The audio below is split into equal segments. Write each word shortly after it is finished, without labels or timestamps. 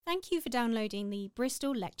Thank you for downloading the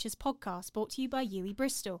Bristol Lectures podcast brought to you by UWE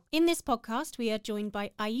Bristol. In this podcast, we are joined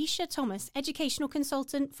by Aisha Thomas, Educational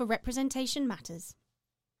Consultant for Representation Matters.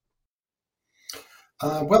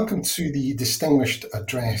 Welcome to the Distinguished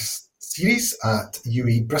Address Series at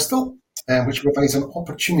UWE Bristol, which provides an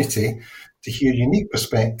opportunity to hear unique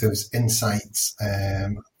perspectives, insights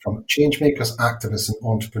from changemakers, activists and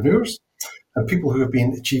entrepreneurs, and people who have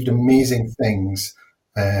achieved amazing things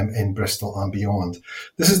in Bristol and beyond.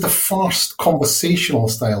 This is the first conversational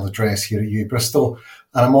style address here at UWE Bristol,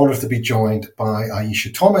 and I'm honoured to be joined by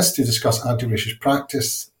Aisha Thomas to discuss anti-racist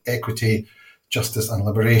practice, equity, justice and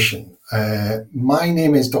liberation. My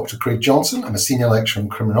name is Dr. Craig Johnston. I'm a senior lecturer in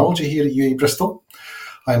criminology here at UWE Bristol.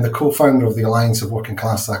 I am the co-founder of the Alliance of Working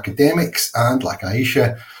Class Academics, and like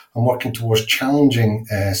Aisha, I'm working towards challenging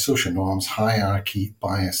social norms, hierarchy,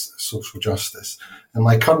 bias, social justice. And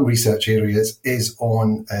my current research area is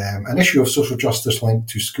on an issue of social justice linked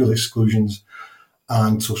to school exclusions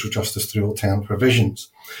and social justice through alternative provisions.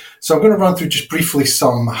 So I'm going to run through just briefly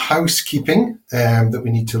some housekeeping that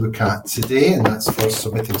we need to look at today, and that's for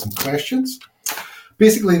submitting some questions.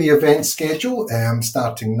 Basically, the event schedule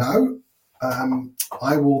starting now.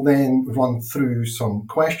 I will then run through some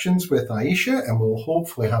questions with Aisha, and we'll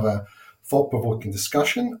hopefully have a thought-provoking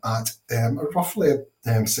discussion at roughly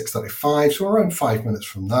 6:35, so around 5 minutes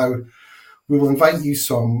from now. We will invite you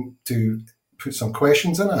to put some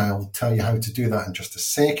questions in. I'll tell you how to do that in just a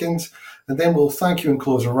second. And then we'll thank you and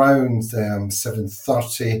close around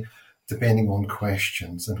 7:30, depending on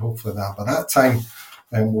questions. And hopefully by that time,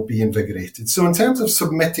 we'll be invigorated. So in terms of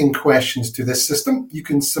submitting questions to this system, you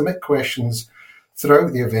can submit questions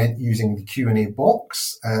throughout the event using the Q&A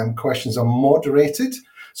box. Questions are moderated.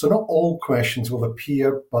 So not all questions will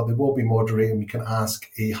appear, but they will be moderated, and we can ask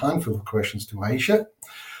a handful of questions to Aisha.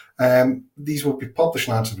 These will be published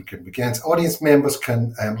and answered against. Audience members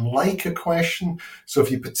can like a question. So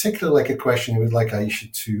if you particularly like a question, you would like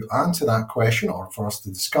Aisha to answer that question or for us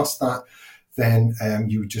to discuss that, then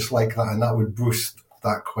you would just like that, and that would boost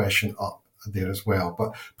that question up there as well.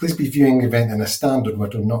 But please be viewing the event in a standard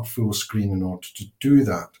window, not full screen, in order to do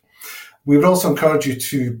that. We would also encourage you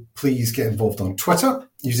to please get involved on Twitter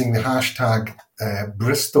using the hashtag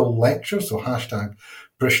Bristol Lectures, so hashtag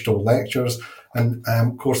Bristol Lectures. And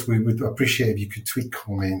of course, we would appreciate if you could tweet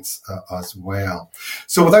comments as well.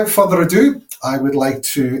 So without further ado, I would like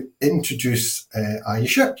to introduce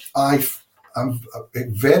Aisha. I'm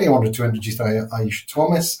very honoured to introduce Aisha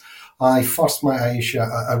Thomas. I first met Aisha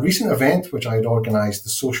at a recent event which I had organised, the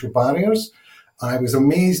Social Barriers. I was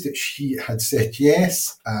amazed that she had said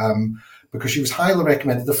yes, because she was highly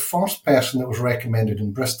recommended, the first person that was recommended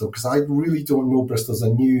in Bristol, because I really don't know Bristol as a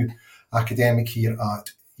new academic here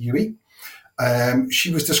at UWE.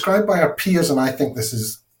 She was described by her peers, and I think this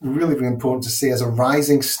is really, really important to say, as a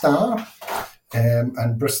rising star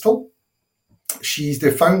in Bristol. She's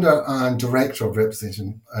the founder and director of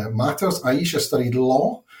Representation Matters. Aisha studied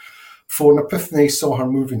law. For an epiphany, saw her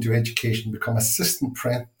move into education, become assistant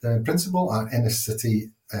principal at Inner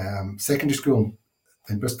City Secondary School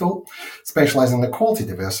in Bristol, specialising in equality,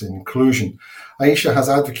 diversity and inclusion. Aisha has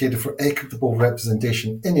advocated for equitable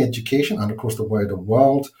representation in education and, of course, the wider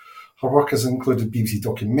world. Her work has included BBC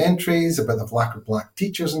documentaries about the lack of black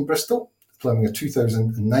teachers in Bristol, including a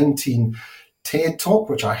 2019 TED Talk,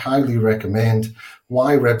 which I highly recommend,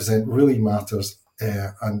 Why Represent Really Matters.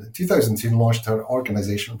 And in 2002 launched her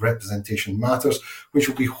organisation Representation Matters, which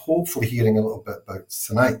we'll be hopefully hearing a little bit about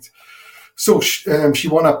tonight. So she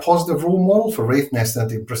won a positive role model for Rafe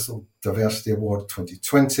Ethnicity Bristol Diversity Award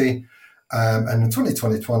 2020, and in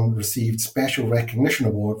 2021 received Special Recognition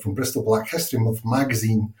Award from Bristol Black History Month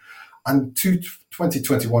magazine and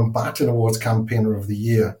 2021 Baton Awards Campaigner of the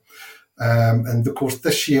Year. And of course,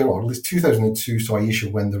 this year, or at least 2002, saw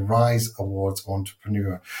Aisha win the Rise Awards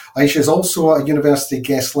Entrepreneur. Aisha is also a university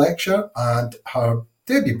guest lecturer, and her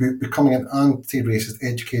debut book, Becoming an Anti-Racist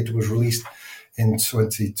Educator, was released in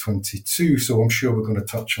 2022. So I'm sure we're going to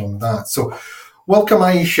touch on that. So welcome,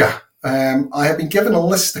 Aisha. I have been given a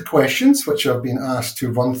list of questions which I've been asked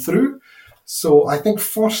to run through. So I think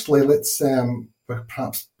firstly, let's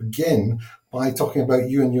perhaps begin by talking about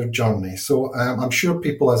you and your journey. So I'm sure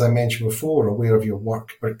people, as I mentioned before, are aware of your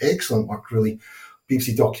work, very excellent work, really.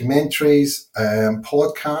 BBC documentaries,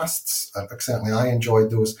 podcasts, certainly I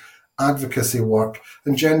enjoyed those, advocacy work,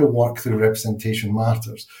 and general work through Representation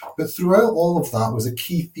Matters. But throughout all of that was a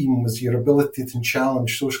key theme was your ability to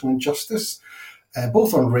challenge social injustice,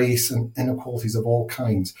 both on race and inequalities of all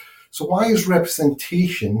kinds. So why is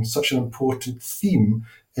representation such an important theme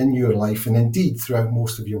in your life and indeed throughout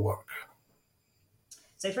most of your work?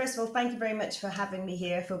 So first of all, thank you very much for having me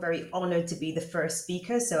here. I feel very honoured to be the first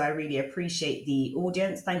speaker, so I really appreciate the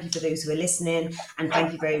audience. Thank you for those who are listening, and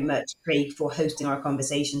thank you very much, Craig, for hosting our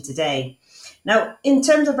conversation today. Now, in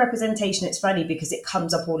terms of representation, it's funny because it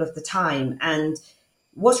comes up all of the time, and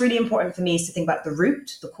what's really important for me is to think about the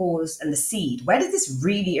root, the cause, and the seed. Where did this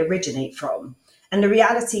really originate from? And the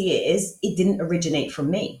reality is, it didn't originate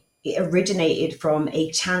from me. It originated from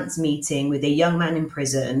a chance meeting with a young man in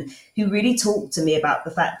prison who really talked to me about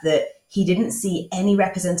the fact that he didn't see any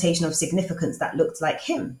representation of significance that looked like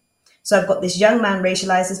him. So I've got this young man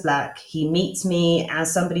racialized as Black. He meets me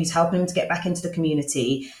as somebody who's helping him to get back into the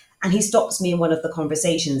community. And he stops me in one of the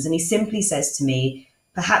conversations and he simply says to me,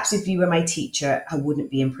 perhaps if you were my teacher, I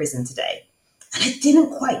wouldn't be in prison today. And I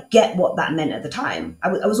didn't quite get what that meant at the time.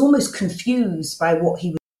 I was almost confused by what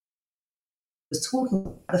he was talking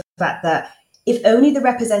about, the fact that if only the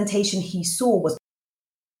representation he saw was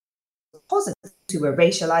positive, who were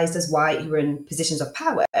racialized as white, who were in positions of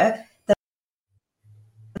power, then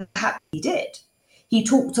perhaps he did. He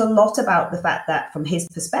talked a lot about the fact that from his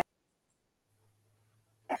perspective,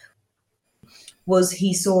 was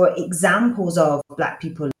he saw examples of Black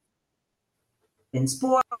people in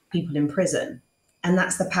sport, people in prison, and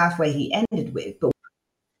that's the pathway he ended with. But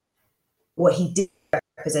what he did,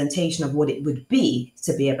 representation of what it would be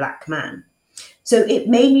to be a Black man. So it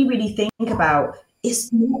made me really think about,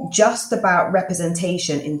 it's not just about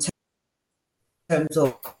representation in terms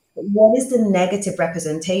of what is the negative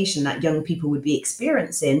representation that young people would be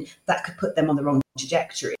experiencing that could put them on the wrong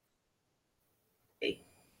trajectory.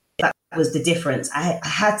 That was the difference. I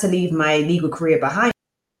had to leave my legal career behind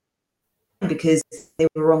because they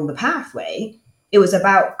were on the pathway. It was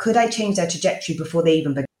about, could I change their trajectory before they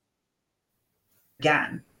even began?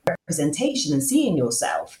 Representation and seeing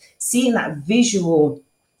yourself, seeing that visual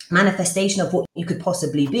manifestation of what you could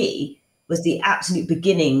possibly be, was the absolute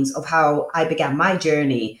beginnings of how I began my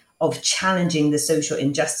journey of challenging the social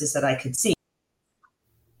injustice that I could see,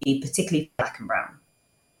 particularly Black and brown.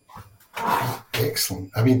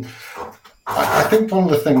 Excellent. I mean, I think one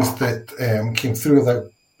of the things that came through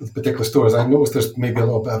that particular stories, I noticed there's maybe a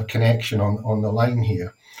little bit of connection on the line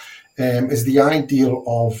here, is the ideal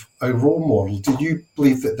of a role model. Do you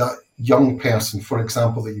believe that that young person, for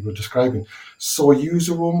example, that you were describing, saw you as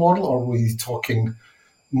a role model, or were you talking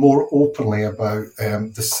more openly about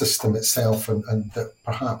the system itself and that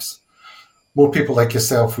perhaps more people like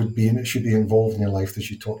yourself should be involved in your life, as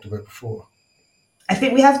you talked about before? I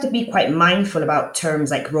think we have to be quite mindful about terms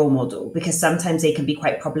like role model, because sometimes they can be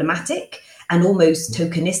quite problematic and almost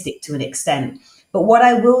tokenistic to an extent. But what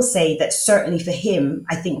I will say that certainly for him,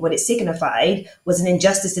 I think what it signified was an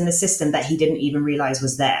injustice in the system that he didn't even realize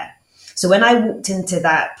was there. So when I walked into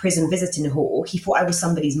that prison visiting hall, he thought I was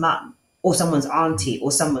somebody's mum or someone's auntie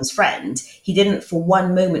or someone's friend. He didn't for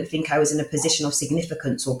one moment think I was in a position of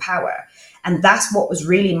significance or power. And that's what was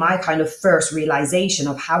really my kind of first realization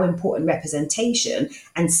of how important representation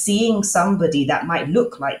and seeing somebody that might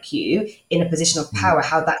look like you in a position of power,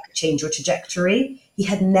 how that could change your trajectory. He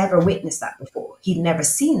had never witnessed that before. He'd never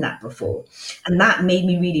seen that before. And that made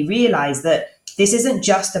me really realize that this isn't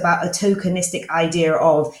just about a tokenistic idea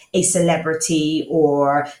of a celebrity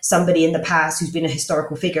or somebody in the past who's been a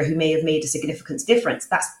historical figure who may have made a significant difference.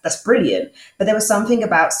 That's brilliant. But there was something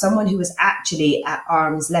about someone who was actually at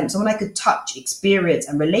arm's length, someone I could touch, experience,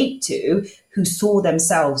 and relate to, who saw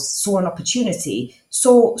themselves, saw an opportunity,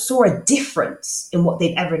 saw a difference in what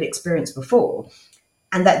they'd ever experienced before,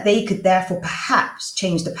 and that they could therefore perhaps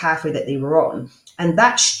change the pathway that they were on. And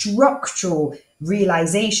that structural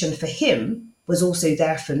realization for him was also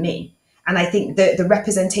there for me. And I think the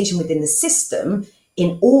representation within the system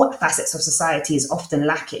in all facets of society is often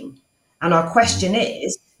lacking. And our question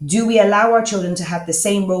is, do we allow our children to have the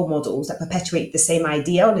same role models that perpetuate the same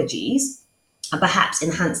ideologies and perhaps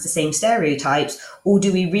enhance the same stereotypes? Or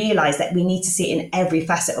do we realize that we need to see it in every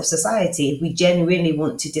facet of society if we genuinely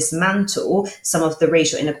want to dismantle some of the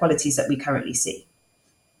racial inequalities that we currently see?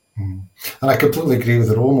 And I completely agree with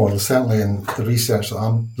the role model. Certainly in the research that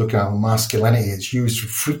I'm looking at on masculinity, it's used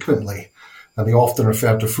frequently. And they often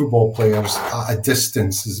refer to football players at a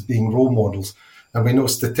distance as being role models. And we know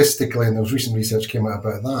statistically, and there was recent research came out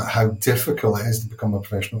about that, how difficult it is to become a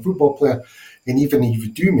professional football player. And even if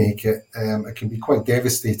you do make it, it can be quite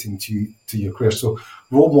devastating to your career. So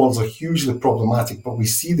role models are hugely problematic, but we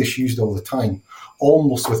see this used all the time,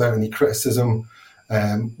 almost without any criticism,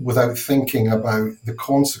 without thinking about the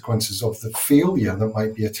consequences of the failure that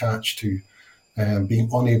might be attached to being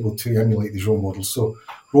unable to emulate these role models. So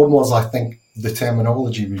role models, I think the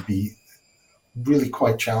terminology would be really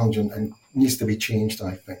quite challenging and needs to be changed,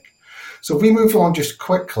 I think. So if we move on just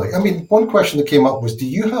quickly, I mean, one question that came up was, do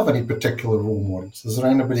you have any particular role models? Is there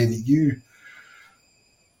anybody that you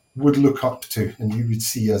would look up to and you would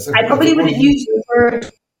see as... I probably wouldn't use the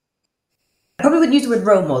word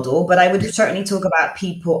role model, but I would certainly talk about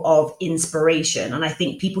people of inspiration. And I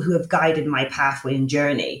think people who have guided my pathway and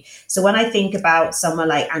journey. So when I think about someone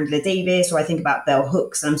like Angela Davis, or I think about Bell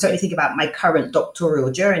Hooks, and I'm certainly thinking about my current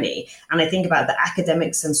doctoral journey, and I think about the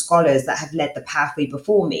academics and scholars that have led the pathway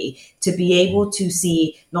before me, to be able to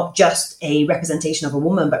see not just a representation of a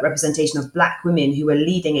woman, but representation of Black women who are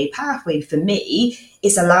leading a pathway for me,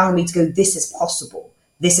 it's allowing me to go, this is possible.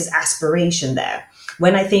 This is aspiration there.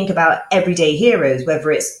 When I think about everyday heroes, whether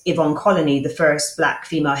it's Yvonne Colony, the first Black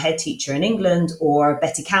female head teacher in England, or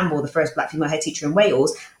Betty Campbell, the first Black female head teacher in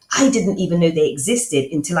Wales, I didn't even know they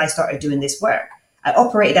existed until I started doing this work. I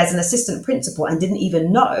operated as an assistant principal and didn't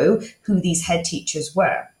even know who these head teachers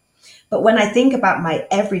were. But when I think about my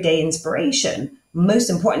everyday inspiration, most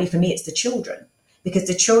importantly for me, it's the children, because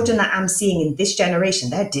the children that I'm seeing in this generation,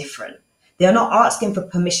 they're different. They're not asking for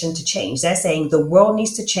permission to change. They're saying the world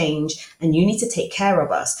needs to change and you need to take care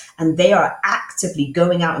of us. And they are actively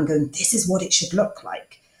going out and going, this is what it should look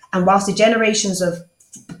like. And whilst the generations of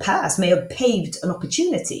the past may have paved an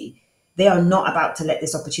opportunity, they are not about to let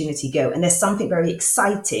this opportunity go. And there's something very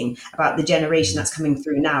exciting about the generation that's coming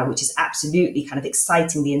through now, which is absolutely kind of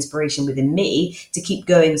exciting the inspiration within me to keep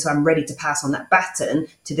going. So I'm ready to pass on that baton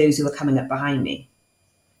to those who are coming up behind me.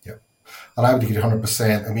 And I would agree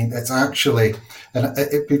 100%. I mean, it's actually, and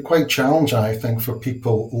it'd be quite challenging, I think, for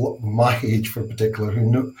people my age, for particular,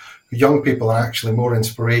 who young people are actually more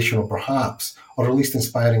inspirational, perhaps, or at least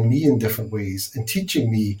inspiring me in different ways and teaching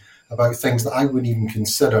me about things that I wouldn't even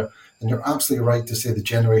consider. And you're absolutely right to say the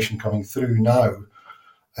generation coming through now.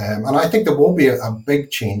 And I think there will be a big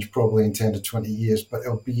change probably in 10 to 20 years, but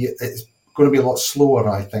it's going to be a lot slower,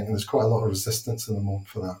 I think, and there's quite a lot of resistance at the moment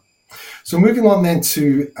for that. So moving on then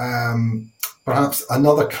to perhaps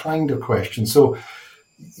another kind of question. So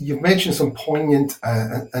you've mentioned some poignant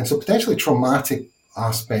and some potentially traumatic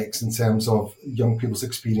aspects in terms of young people's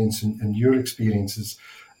experience and your experiences.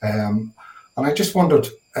 And I just wondered,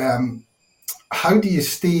 how do you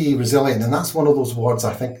stay resilient? And that's one of those words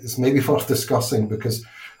I think is maybe worth discussing, because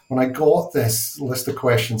when I got this list of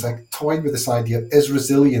questions, I toyed with this idea, is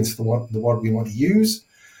resilience the word we want to use?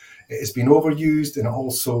 It has been overused, and it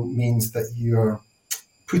also means that you're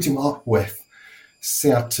putting up with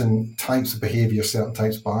certain types of behaviour, certain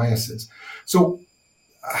types of biases. So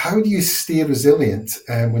how do you stay resilient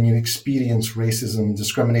when you experience racism and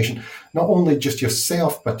discrimination, not only just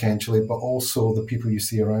yourself potentially, but also the people you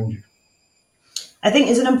see around you? I think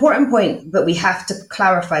it's an important point, but we have to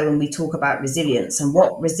clarify when we talk about resilience and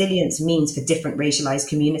what resilience means for different racialized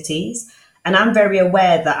communities. And I'm very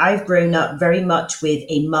aware that I've grown up very much with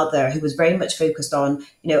a mother who was very much focused on,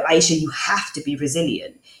 Aisha, you have to be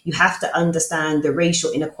resilient. You have to understand the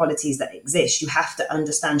racial inequalities that exist. You have to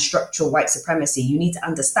understand structural white supremacy. You need to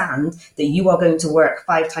understand that you are going to work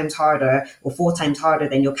 5 times harder or 4 times harder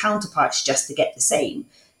than your counterparts just to get the same.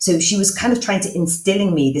 So she was kind of trying to instill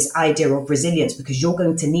in me this idea of resilience, because you're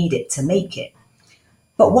going to need it to make it.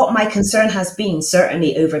 But what my concern has been,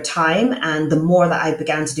 certainly over time, and the more that I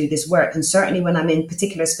began to do this work, and certainly when I'm in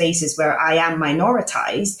particular spaces where I am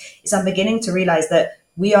minoritized, is I'm beginning to realize that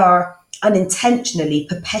we are unintentionally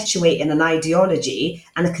perpetuating an ideology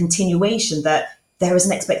and a continuation that there is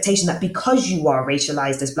an expectation that because you are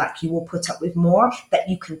racialized as Black, you will put up with more, that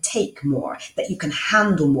you can take more, that you can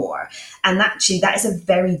handle more. And actually, that is a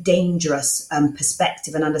very dangerous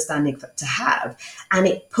perspective and understanding to have. And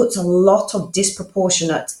it puts a lot of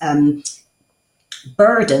disproportionate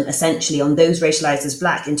burden, essentially, on those racialized as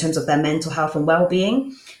Black in terms of their mental health and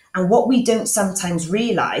well-being. And what we don't sometimes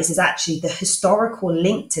realize is actually the historical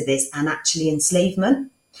link to this and actually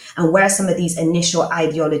enslavement and where some of these initial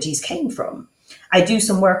ideologies came from. I do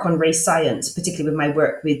some work on race science, particularly with my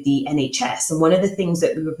work with the NHS. And one of the things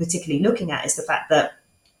that we were particularly looking at is the fact that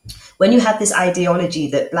when you have this ideology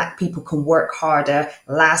that Black people can work harder,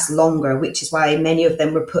 last longer, which is why many of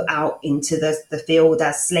them were put out into the field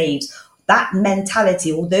as slaves, that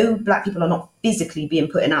mentality, although Black people are not physically being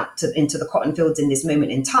put out into the cotton fields in this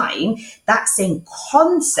moment in time, that same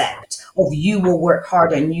concept of you will work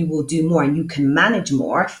harder and you will do more and you can manage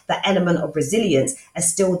more, that element of resilience is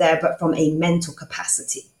still there, but from a mental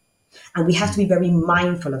capacity. And we have to be very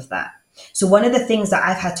mindful of that. So one of the things that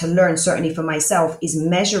I've had to learn, certainly for myself, is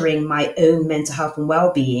measuring my own mental health and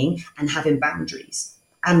well-being and having boundaries.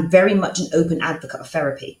 I'm very much an open advocate of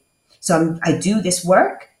therapy. So I do this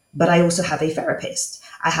work, but I also have a therapist.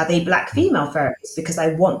 I have a Black female therapist because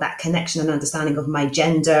I want that connection and understanding of my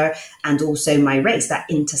gender and also my race, that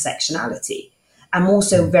intersectionality. I'm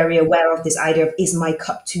also very aware of this idea of, is my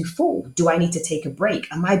cup too full? Do I need to take a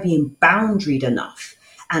break? Am I being boundaried enough?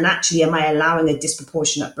 And actually, am I allowing a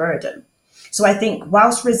disproportionate burden? So I think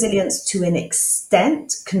whilst resilience to an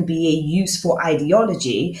extent can be a useful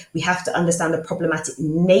ideology, we have to understand the problematic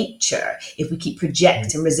nature if we keep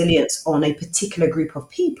projecting resilience on a particular group of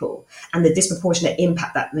people and the disproportionate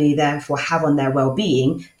impact that may therefore have on their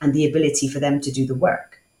well-being and the ability for them to do the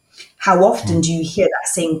work. How often do you hear that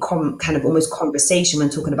same kind of almost conversation when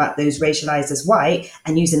talking about those racialized as white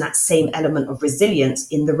and using that same element of resilience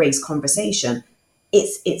in the race conversation?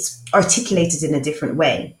 It's articulated in a different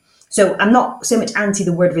way. So I'm not so much anti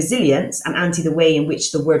the word resilience, I'm anti the way in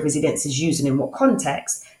which the word resilience is used and in what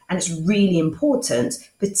context. And it's really important,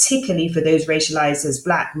 particularly for those racialized as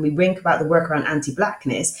Black, when we think about the work around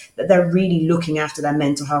anti-Blackness, that they're really looking after their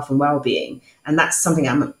mental health and well-being. And that's something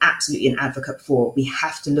I'm absolutely an advocate for. We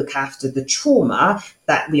have to look after the trauma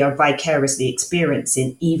that we are vicariously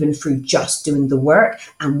experiencing, even through just doing the work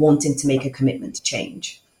and wanting to make a commitment to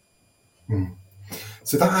change.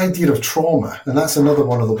 So that idea of trauma, and that's another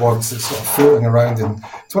one of the words that's sort of floating around, and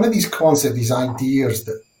it's one of these concepts, these ideas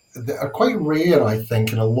that are quite rare, I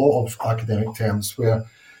think, in a lot of academic terms, where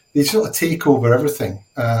they sort of take over everything,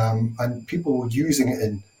 and people using it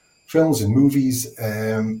in films and movies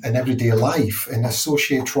and everyday life, and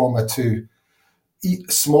associate trauma to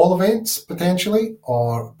small events potentially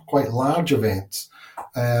or quite large events,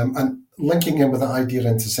 and linking in with the idea of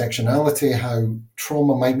intersectionality, how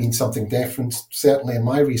trauma might mean something different, certainly in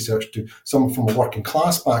my research, to someone from a working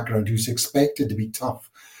class background who's expected to be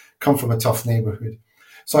tough, come from a tough neighbourhood.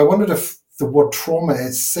 So I wondered if the word trauma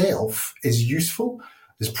itself is useful,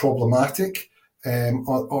 is problematic,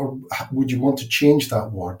 or would you want to change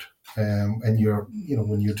that word when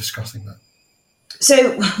you're discussing that?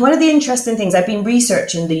 So one of the interesting things, I've been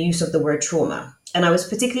researching the use of the word trauma, and I was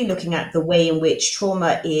particularly looking at the way in which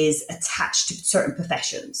trauma is attached to certain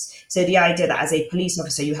professions. So the idea that as a police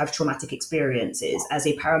officer, you have traumatic experiences, as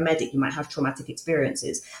a paramedic, you might have traumatic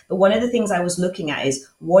experiences. But one of the things I was looking at is,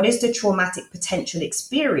 what is the traumatic potential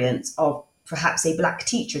experience of perhaps a Black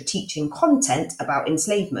teacher teaching content about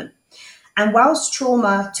enslavement? And whilst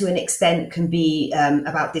trauma to an extent can be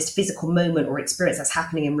about this physical moment or experience that's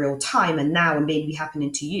happening in real time and now and maybe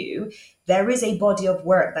happening to you, there is a body of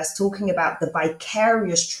work that's talking about the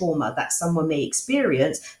vicarious trauma that someone may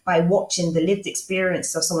experience by watching the lived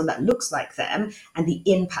experience of someone that looks like them and the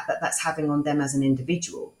impact that that's having on them as an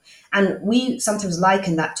individual. And we sometimes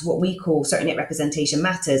liken that to what we call, certainly at Representation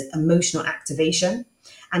Matters, emotional activation.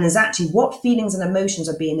 And is actually what feelings and emotions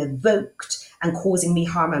are being evoked and causing me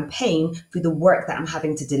harm and pain through the work that I'm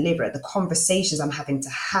having to deliver, the conversations I'm having to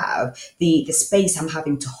have, the space I'm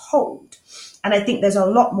having to hold. And I think there's a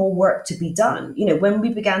lot more work to be done. You know, when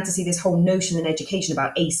we began to see this whole notion in education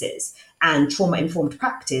about ACEs and trauma-informed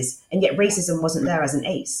practice, and yet racism wasn't there as an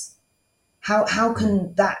ACE. How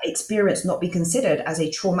can that experience not be considered as a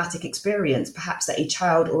traumatic experience, perhaps that a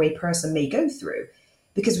child or a person may go through?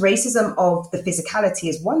 Because racism of the physicality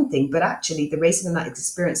is one thing, but actually the racism that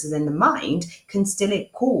experiences in the mind can still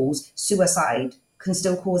cause suicide, can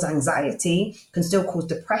still cause anxiety, can still cause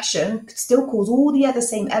depression, can still cause all the other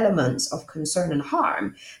same elements of concern and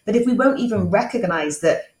harm. But if we won't even recognize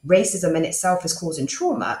that racism in itself is causing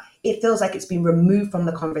trauma, it feels like it's been removed from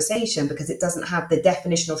the conversation because it doesn't have the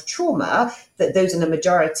definition of trauma that those in the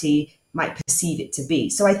majority might perceive it to be.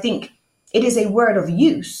 So I think it is a word of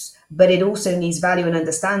use, but it also needs value and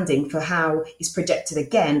understanding for how it's projected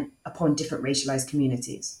again upon different racialized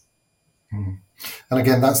communities. Mm. And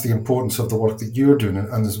again, that's the importance of the work that you're doing,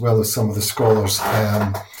 and as well as some of the scholars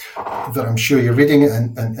that I'm sure you're reading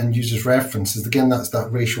and use as references. Again, that's that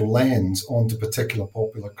racial lens onto particular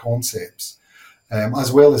popular concepts,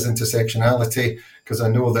 as well as intersectionality, because I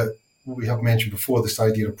know that we have mentioned before this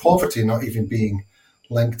idea of poverty not even being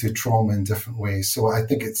linked to trauma in different ways. So I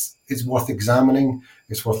think it's worth examining.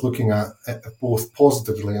 It's worth looking at both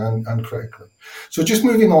positively and critically. So just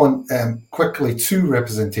moving on quickly to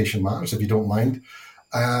Representation Matters, if you don't mind.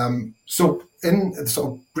 So in the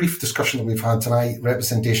sort of brief discussion that we've had tonight,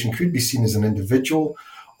 representation could be seen as an individual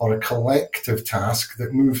or a collective task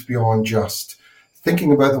that moves beyond just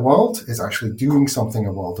thinking about the world. It's actually doing something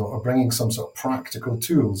about it or bringing some sort of practical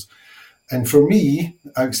tools. And for me,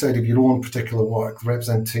 outside of your own particular work,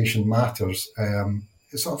 Representation Matters,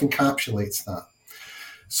 it sort of encapsulates that.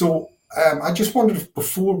 So I just wondered if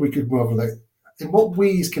before we could move on, in what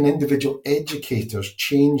ways can individual educators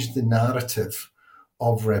change the narrative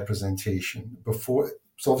of representation before,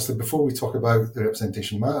 So obviously, before we talk about the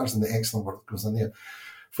Representation Matters and the excellent work that goes on there,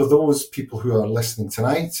 for those people who are listening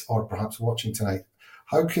tonight or perhaps watching tonight,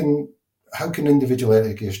 how can individual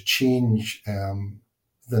educators change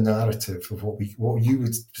the narrative of what you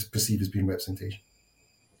would perceive as being representation?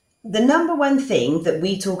 The number one thing that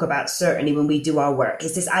we talk about, certainly when we do our work,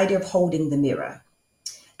 is this idea of holding the mirror.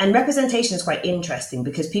 And representation is quite interesting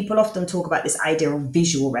because people often talk about this idea of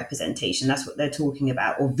visual representation. That's what they're talking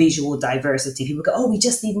about, or visual diversity. People go, oh, we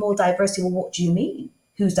just need more diversity. Well, what do you mean?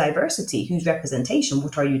 Whose diversity? Whose representation?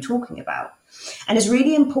 What are you talking about? And it's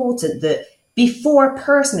really important that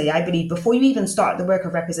personally, I believe, before you even start the work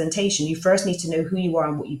of representation, you first need to know who you are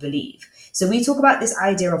and what you believe. So we talk about this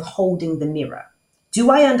idea of holding the mirror. Do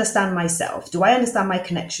I understand myself? Do I understand my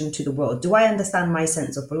connection to the world? Do I understand my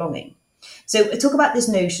sense of belonging? So we talk about this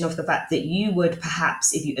notion of the fact that you would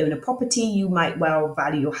perhaps, if you own a property, you might well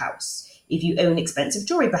value your house. If you own expensive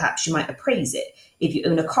jewelry, perhaps you might appraise it. If you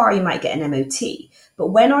own a car, you might get an MOT. But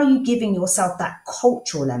when are you giving yourself that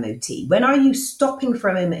cultural MOT? When are you stopping for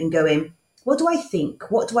a moment and going, what do I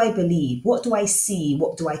think? What do I believe? What do I see?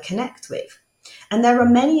 What do I connect with? And there are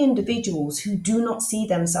many individuals who do not see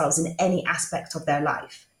themselves in any aspect of their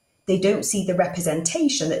life. They don't see the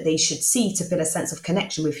representation that they should see to feel a sense of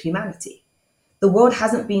connection with humanity. The world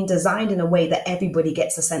hasn't been designed in a way that everybody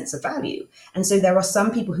gets a sense of value. And so there are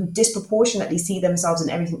some people who disproportionately see themselves in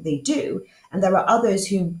everything they do. And there are others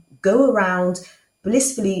who go around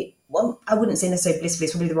blissfully, well, I wouldn't say necessarily blissfully,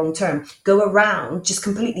 it's probably the wrong term, go around just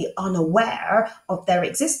completely unaware of their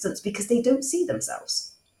existence because they don't see themselves.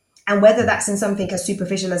 And whether that's in something as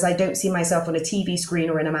superficial as I don't see myself on a TV screen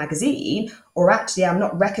or in a magazine, or actually I'm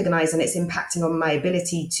not recognized and it's impacting on my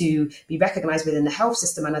ability to be recognized within the health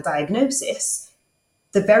system and a diagnosis,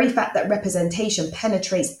 the very fact that representation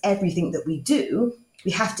penetrates everything that we do,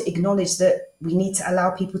 we have to acknowledge that we need to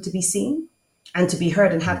allow people to be seen and to be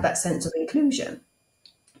heard and have that sense of inclusion.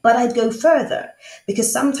 But I'd go further,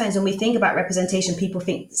 because sometimes when we think about representation, people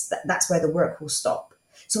think that that's where the work will stop.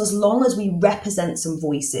 So as long as we represent some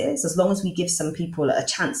voices, as long as we give some people a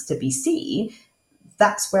chance to be seen,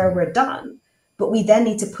 that's where we're done. But we then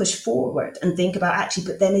need to push forward and think about actually,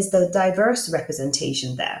 but then is the diverse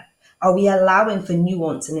representation there? Are we allowing for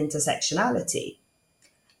nuance and intersectionality?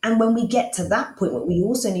 And when we get to that point, what we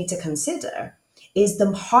also need to consider is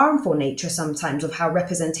the harmful nature sometimes of how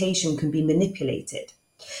representation can be manipulated.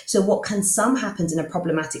 So what can happens in a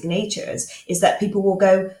problematic natures is that people will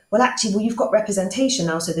go, well, actually, you've got representation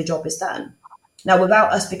now, so the job is done. Now,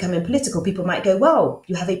 without us becoming political, people might go, well,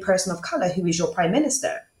 you have a person of colour who is your prime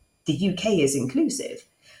minister. The UK is inclusive.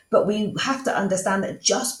 But we have to understand that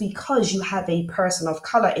just because you have a person of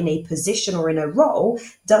colour in a position or in a role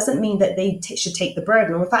doesn't mean that they should take the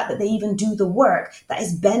burden, or the fact that they even do the work that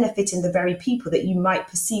is benefiting the very people that you might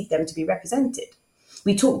perceive them to be represented.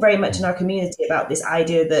 We talk very much in our community about this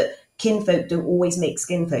idea that kinfolk don't always make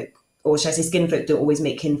skinfolk, or should I say skinfolk don't always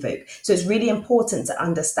make kinfolk. So it's really important to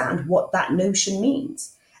understand what that notion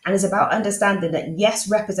means. And it's about understanding that, yes,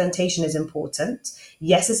 representation is important.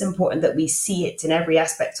 Yes, it's important that we see it in every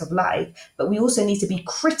aspect of life, but we also need to be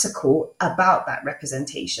critical about that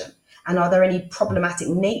representation. And are there any problematic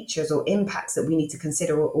natures or impacts that we need to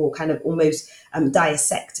consider or kind of almost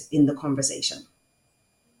dissect in the conversation?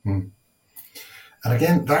 And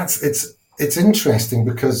again, it's interesting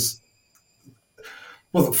because,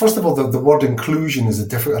 well, first of all, the word inclusion is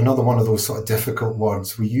another one of those sort of difficult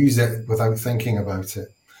words. We use it without thinking about it.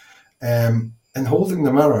 And holding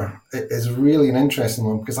the mirror is really an interesting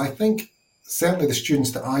one, because I think certainly the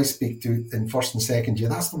students that I speak to in first and second year,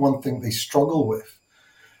 that's the one thing they struggle with.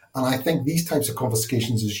 And I think these types of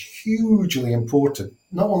conversations is hugely important,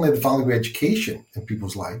 not only the value of education in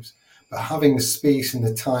people's lives, but having the space and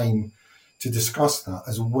the time to discuss that,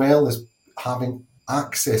 as well as having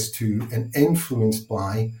access to and influenced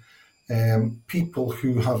by people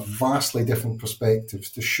who have vastly different perspectives,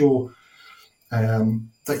 to show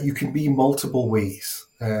that you can be multiple ways.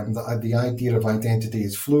 That the idea of identity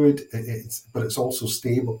is fluid, but it's also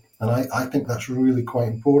stable. And I think that's really quite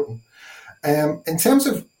important. In terms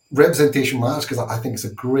of Representation Matters, because I think it's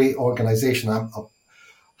a great organisation,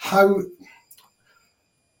 how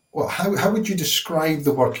would you describe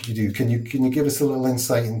the work you do? Can you give us a little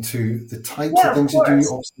insight into the types of things you do?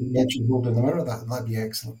 Obviously, you mentioned holding the mirror. That'd be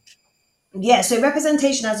excellent. Yeah, so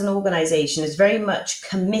Representation as an organisation is very much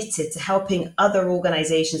committed to helping other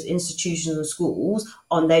organisations, institutions and schools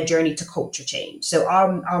on their journey to culture change. So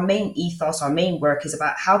our main ethos, our main work is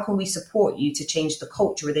about how can we support you to change the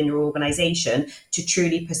culture within your organisation to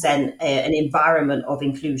truly present an environment of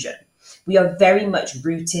inclusion. we are very much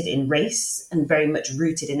rooted in race and very much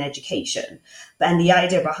rooted in education. And the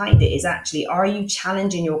idea behind it is actually, are you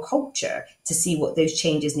challenging your culture to see what those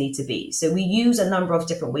changes need to be? So we use a number of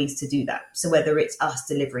different ways to do that. So whether it's us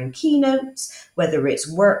delivering keynotes, whether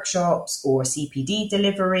it's workshops or CPD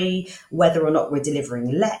delivery, whether or not we're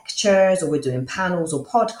delivering lectures or we're doing panels or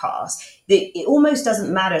podcasts, it almost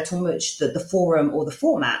doesn't matter too much the forum or the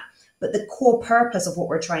format, but the core purpose of what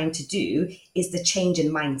we're trying to do is the change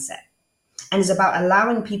in mindset. And it's about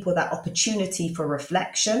allowing people that opportunity for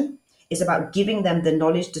reflection. It's about giving them the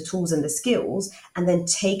knowledge, the tools and the skills, and then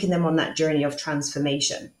taking them on that journey of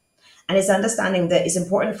transformation. And it's understanding that it's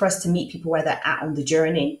important for us to meet people where they're at on the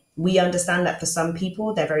journey. We understand that for some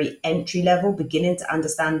people, they're very entry level, beginning to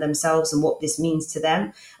understand themselves and what this means to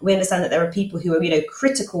them. We understand that there are people who are,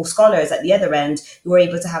 critical scholars at the other end who are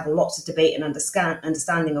able to have lots of debate and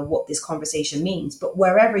understanding of what this conversation means. But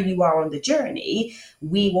wherever you are on the journey,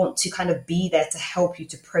 we want to kind of be there to help you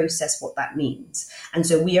to process what that means. And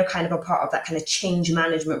so we are kind of a part of that kind of change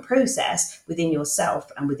management process within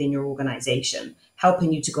yourself and within your organization,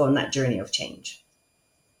 helping you to go on that journey of change.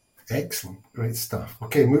 Excellent. Great stuff.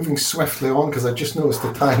 Okay, moving swiftly on, because I just noticed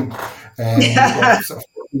the time. We've got sort of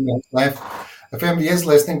 14 minutes left. If anybody is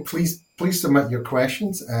listening, please submit your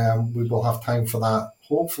questions. We will have time for that,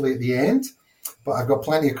 hopefully, at the end. But I've got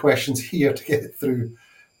plenty of questions here to get through.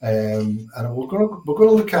 And we're going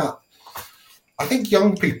to look at, I think,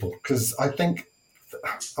 young people, because I think,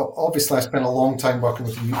 obviously, I spent a long time working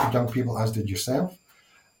with young people, as did yourself.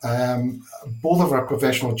 Both of our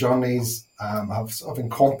professional journeys have sort of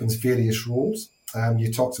encompassed various roles.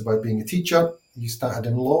 You talked about being a teacher. You started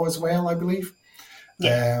in law as well, I believe.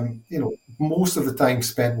 Yeah. Most of the time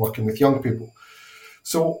spent working with young people.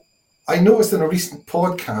 So I noticed in a recent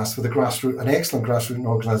podcast with an excellent grassroots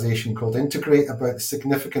organisation called Integrate about the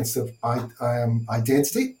significance of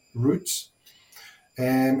identity, roots.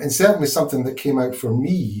 And certainly something that came out for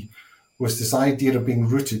me was this idea of being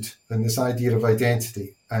rooted and this idea of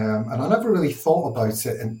identity. And I never really thought about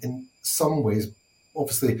it in some ways.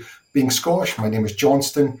 Obviously, being Scottish, my name is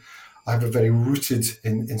Johnston. I have a very rooted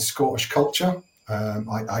in Scottish culture.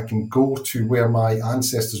 I can go to where my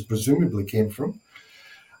ancestors presumably came from.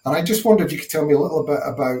 And I just wondered if you could tell me a little bit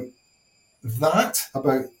about that,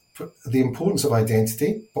 about the importance of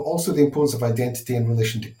identity, but also the importance of identity in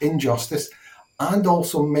relation to injustice and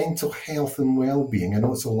also mental health and well-being. I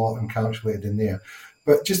know it's a lot encapsulated in there,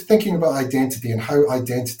 but just thinking about identity and how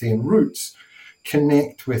identity and roots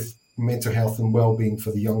connect with mental health and well-being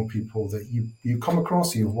for the young people that you come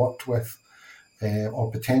across, you've worked with, or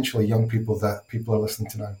potentially young people that people are listening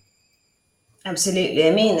to now. Absolutely.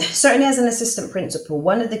 I mean, certainly as an assistant principal,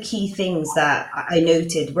 one of the key things that I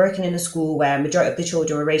noted working in a school where a majority of the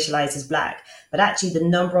children were racialized as Black, but actually the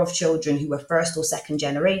number of children who were first or second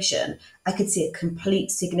generation, I could see a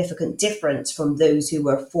complete significant difference from those who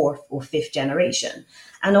were fourth or fifth generation.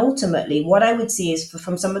 And ultimately, what I would see is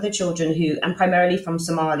from some of the children who, and primarily from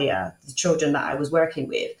Somalia, the children that I was working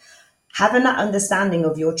with, having that understanding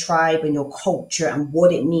of your tribe and your culture and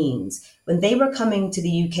what it means. When they were coming to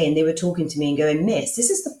the UK and they were talking to me and going, Miss, this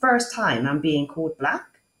is the first time I'm being called Black.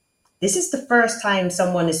 This is the first time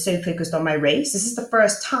someone is so focused on my race. This is the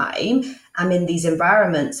first time I'm in these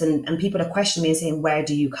environments and people are questioning me and saying, where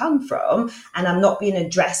do you come from? And I'm not being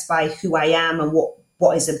addressed by who I am and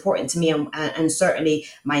what is important to me and certainly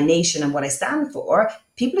my nation and what I stand for.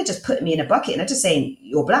 People are just putting me in a bucket and they're just saying,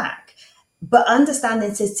 you're Black. But understanding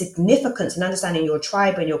its significance and understanding your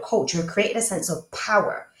tribe and your culture created a sense of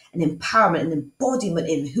power and empowerment and embodiment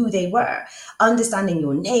in who they were, understanding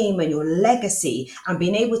your name and your legacy and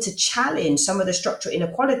being able to challenge some of the structural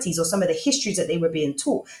inequalities or some of the histories that they were being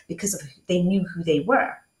taught because of they knew who they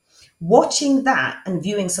were. Watching that and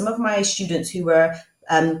viewing some of my students who were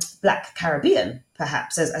Black Caribbean,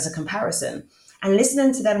 perhaps as a comparison, and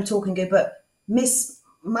listening to them talk and go, but Miss,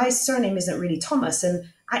 my surname isn't really Thomas and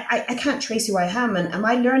I can't trace who I am. And am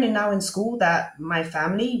I learning now in school that my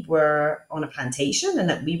family were on a plantation and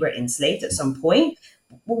that we were enslaved at some point?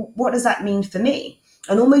 Well, what does that mean for me?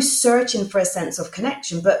 And almost searching for a sense of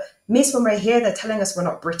connection. But Miss, when we're here, they're telling us we're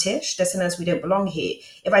not British. They're telling us we don't belong here.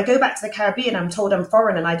 If I go back to the Caribbean, I'm told I'm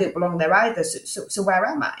foreign and I don't belong there either. So where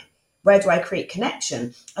am I? Where do I create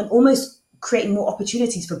connection? And almost creating more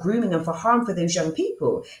opportunities for grooming and for harm for those young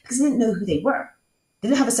people because they didn't know who they were. They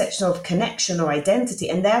didn't have a section of connection or identity,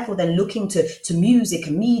 and therefore then looking to music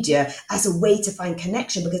and media as a way to find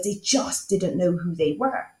connection because they just didn't know who they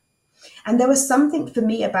were. And there was something for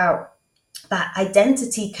me about that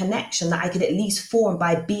identity connection that I could at least form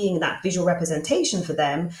by being that visual representation for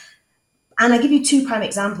them. And I give you two prime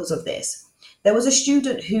examples of this. There was a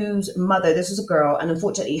student whose mother, this was a girl, and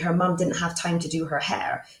unfortunately her mum didn't have time to do her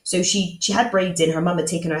hair. So she had braids in, her mum had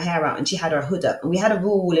taken her hair out and she had her hood up. And we had a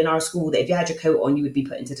rule in our school that if you had your coat on, you would be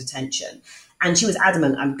put into detention. And she was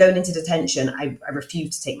adamant, I'm going into detention. I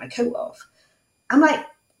refuse to take my coat off. I'm like,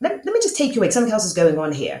 let me just take you away. Something else is going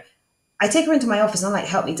on here. I take her into my office and I'm like,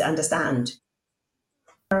 help me to understand.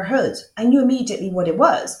 Her hood, I knew immediately what it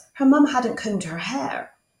was. Her mum hadn't combed her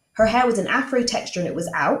hair. Her hair was an afro texture and it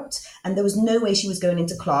was out, and there was no way she was going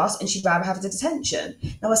into class, and she'd rather have the detention.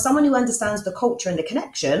 Now, as someone who understands the culture and the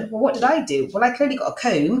connection, well, what did I do? Well, I clearly got a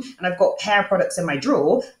comb and I've got hair products in my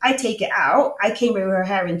drawer. I take it out. I came over her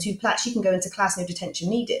hair in 2 plaits. She can go into class, no detention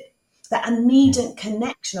needed. That immediate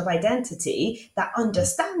connection of identity, that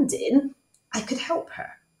understanding, I could help her.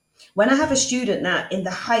 When I have a student now in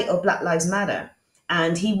the height of Black Lives Matter,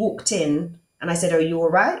 and he walked in and I said, are you all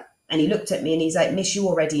right? And he looked at me and he's like, Miss, you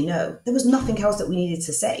already know. There was nothing else that we needed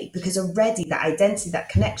to say because already that identity, that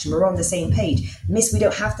connection, we're on the same page. Miss, we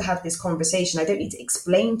don't have to have this conversation. I don't need to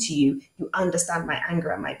explain to you. You understand my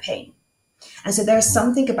anger and my pain. And so there's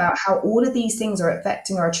something about how all of these things are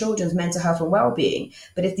affecting our children's mental health and well-being.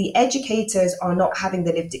 But if the educators are not having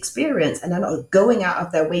the lived experience and they're not going out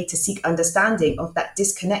of their way to seek understanding of that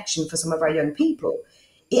disconnection for some of our young people,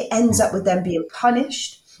 it ends up with them being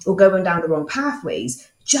punished or going down the wrong pathways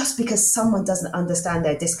just because someone doesn't understand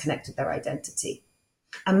their disconnect with their identity.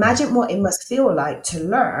 Imagine what it must feel like to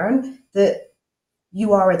learn that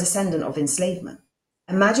you are a descendant of enslavement.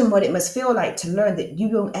 Imagine what it must feel like to learn that you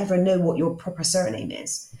don't ever know what your proper surname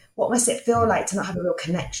is. What must it feel like to not have a real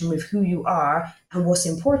connection with who you are and what's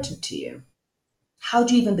important to you? How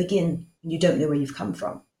do you even begin when you don't know where you've come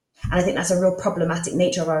from? And I think that's a real problematic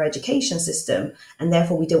nature of our education system. And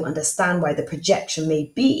therefore, we don't understand why the projection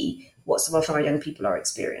may be what some of our young people are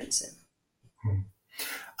experiencing.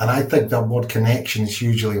 And I think that word connection is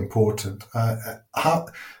hugely important.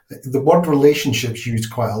 The word relationships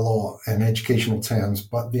used quite a lot in educational terms,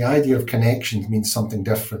 but the idea of connection means something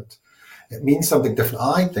different. It means something different,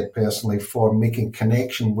 I think, personally, for making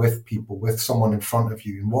connection with people, with someone in front of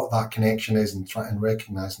you, and what that connection is, and trying and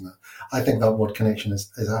recognizing that. I think that word connection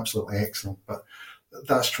is absolutely excellent, but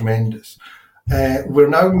that's tremendous. We're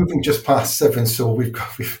now moving just past 7, so we've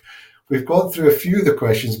got through a few of the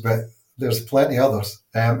questions, but there's plenty others.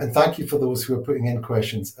 And thank you for those who are putting in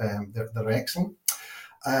questions. They're excellent.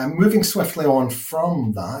 Moving swiftly on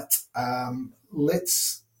from that,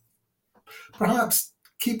 let's perhaps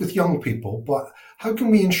keep with young people, but how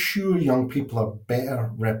can we ensure young people are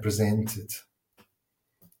better represented,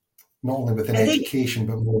 not only within education,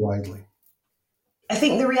 but more widely? I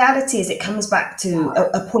think the reality is it comes back to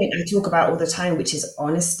a point I talk about all the time, which is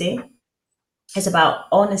honesty. It's about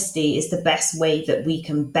honesty is the best way that we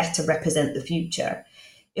can better represent the future.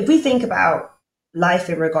 If we think about life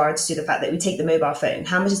in regards to the fact that we take the mobile phone,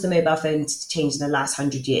 how much has the mobile phone changed in the last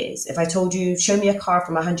 100 years? If I told you, show me a car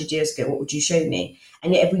from 100 years ago, what would you show me?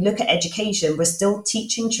 And yet if we look at education, we're still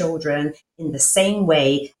teaching children in the same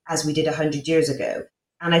way as we did 100 years ago.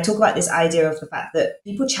 And I talk about this idea of the fact that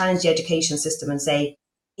people challenge the education system and say,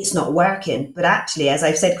 it's not working. But actually, as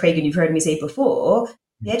I've said, Craig, and you've heard me say before,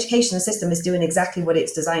 the education system is doing exactly what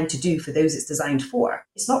it's designed to do for those it's designed for.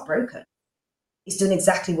 It's not broken. It's doing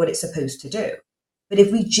exactly what it's supposed to do. But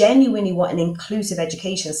if we genuinely want an inclusive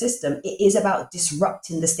education system, it is about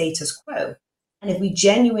disrupting the status quo. And if we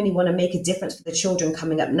genuinely want to make a difference for the children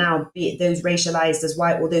coming up now, be it those racialized as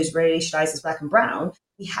white or those racialized as black and brown,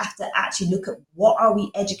 we have to actually look at what are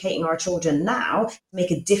we educating our children now to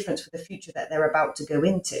make a difference for the future that they're about to go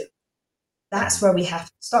into. That's where we have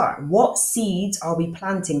to start. What seeds are we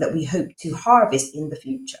planting that we hope to harvest in the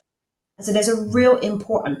future? And so there's a real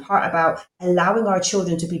important part about allowing our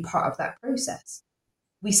children to be part of that process.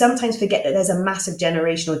 We sometimes forget that there's a massive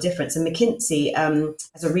generational difference. And McKinsey,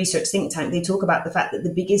 as a research think tank, they talk about the fact that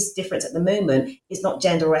the biggest difference at the moment is not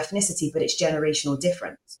gender or ethnicity, but it's generational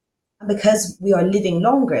difference. And because we are living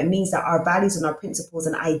longer, it means that our values and our principles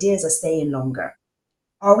and ideas are staying longer.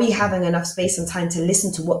 Are we having enough space and time to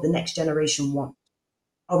listen to what the next generation wants?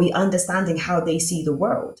 Are we understanding how they see the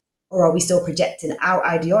world? Or are we still projecting our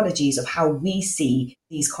ideologies of how we see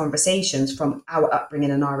these conversations from our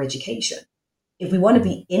upbringing and our education? If we want to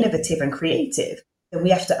be innovative and creative, then we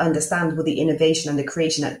have to understand what the innovation and the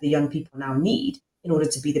creation that the young people now need in order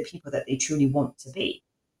to be the people that they truly want to be,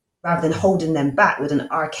 rather than holding them back with an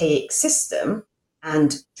archaic system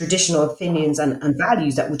and traditional opinions and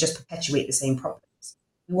values that will just perpetuate the same problems.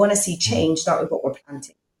 We want to see change, start with what we're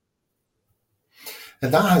planting.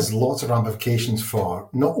 And that has lots of ramifications for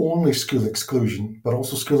not only school exclusion, but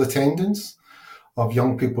also school attendance, of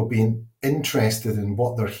young people being interested in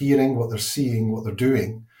what they're hearing, what they're seeing, what they're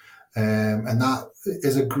doing, And that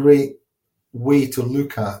is a great way to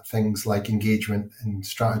look at things like engagement and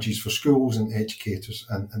strategies for schools and educators.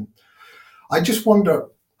 And I just wonder,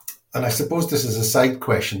 and I suppose this is a side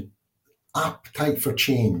question, appetite for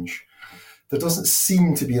change. There doesn't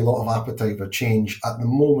seem to be a lot of appetite for change at the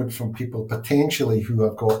moment from people potentially who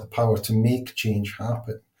have got the power to make change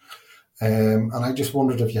happen. And I just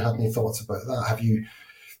wondered if you had any thoughts about that. Have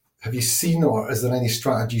you seen, or is there any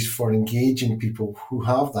strategies for engaging people who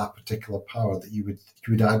have that particular power that you would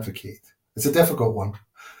advocate? It's a difficult one.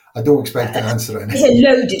 I don't expect to answer it. It's a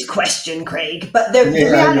loaded question, Craig, but the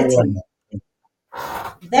reality,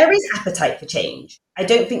 there is appetite for change. I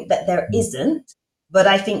don't think that there isn't, but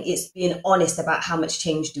I think it's being honest about how much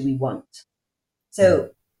change do we want.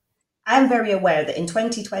 So I'm very aware that in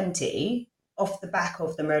 2020, off the back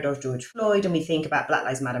of the murder of George Floyd, and we think about Black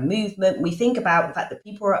Lives Matter movement, we think about the fact that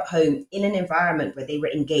people were at home in an environment where they were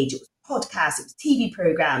engaged. It was podcasts, it was TV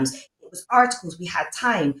programs, it was articles, we had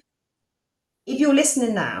time. If you're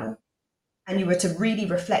listening now and you were to really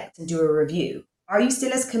reflect and do a review, are you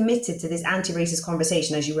still as committed to this anti-racist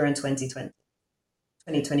conversation as you were in 2020,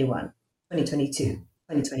 2021? 2022,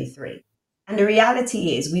 2023. And the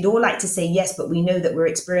reality is we'd all like to say yes, but we know that we're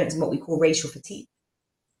experiencing what we call racial fatigue.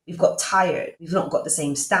 We've got tired. We've not got the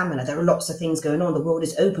same stamina. There are lots of things going on. The world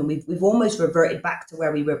is open. We've almost reverted back to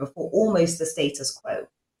where we were before, almost the status quo.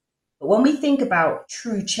 But when we think about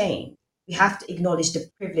true change, we have to acknowledge the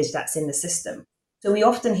privilege that's in the system. So we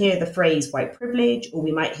often hear the phrase white privilege, or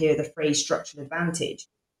we might hear the phrase structural advantage.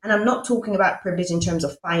 And I'm not talking about privilege in terms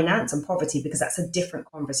of finance and poverty, because that's a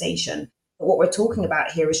different conversation. But what we're talking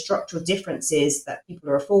about here is structural differences that people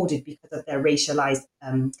are afforded because of their racialized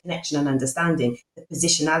connection and understanding, the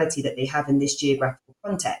positionality that they have in this geographical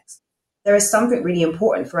context. There is something really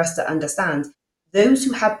important for us to understand. Those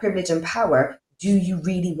who have privilege and power, do you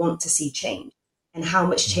really want to see change? And how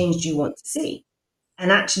much change do you want to see?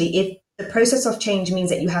 And actually, if the process of change means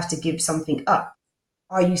that you have to give something up,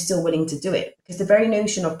 are you still willing to do it? Because the very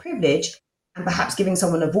notion of privilege and perhaps giving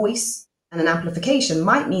someone a voice and an amplification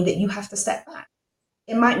might mean that you have to step back.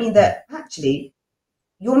 It might mean that actually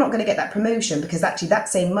you're not going to get that promotion because actually that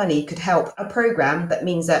same money could help a program that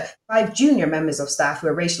means that 5 junior members of staff who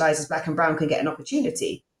are racialized as Black and brown can get an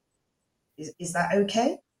opportunity. Is that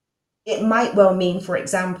okay? It might well mean, for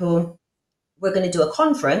example, we're going to do a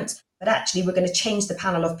conference, but actually we're going to change the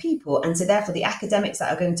panel of people. And so therefore the academics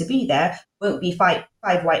that are going to be there won't be five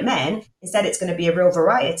white men. Instead, it's going to be a real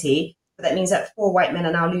variety. But that means that 4 white men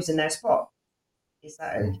are now losing their spot. Is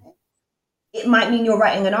that okay? It might mean you're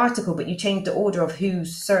writing an article, but you change the order of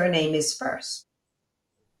whose surname is first.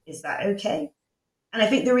 Is that okay? And I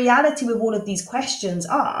think the reality with all of these questions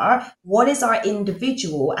are, what is our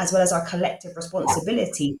individual as well as our collective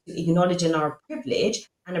responsibility to acknowledging our privilege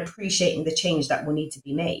and appreciating the change that will need to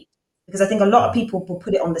be made? Because I think a lot of people will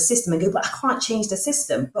put it on the system and go, but I can't change the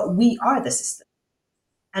system, but we are the system.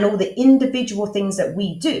 And all the individual things that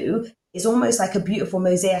we do is almost like a beautiful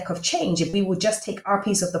mosaic of change if we will just take our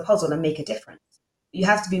piece of the puzzle and make a difference. You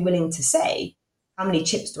have to be willing to say, how many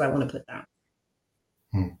chips do I want to put down?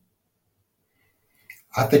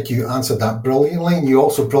 I think you answered that brilliantly, and you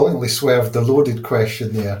also brilliantly swerved the loaded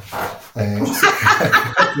question there. I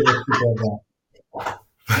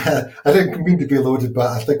didn't mean to be loaded, but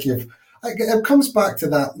I think it comes back to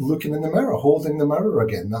that looking in the mirror, holding the mirror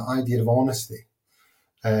again, that idea of honesty.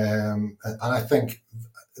 And I think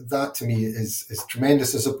that to me is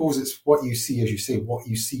tremendous. I suppose it's what you see, as you say, what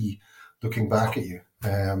you see looking back at you,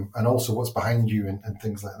 and also what's behind you and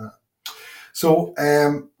things like that. So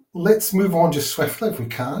let's move on just swiftly if we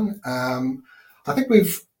can. I think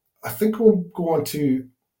we'll go on to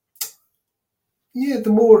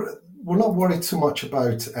we're not worried so much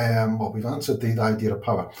about we've answered the idea of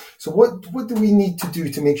power. So what do we need to do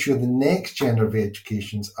to make sure the next gender of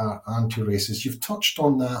educations are anti-racist? You've touched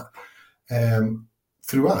on that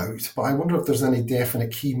throughout, but I wonder if there's any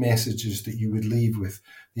definite key messages that you would leave with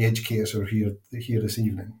the educators who are here this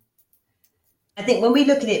evening. I think when we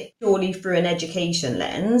look at it purely through an education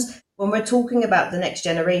lens, when we're talking about the next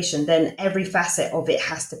generation, then every facet of it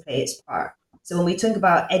has to play its part. So when we think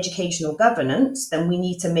about educational governance, then we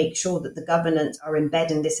need to make sure that the governance are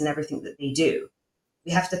embedding this in everything that they do.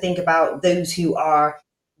 We have to think about those who are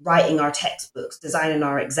writing our textbooks, designing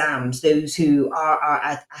our exams, those who are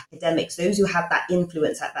our academics, those who have that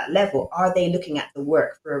influence at that level. Are they looking at the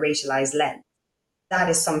work through a racialized lens? That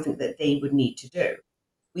is something that they would need to do.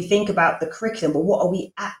 We think about the curriculum, but what are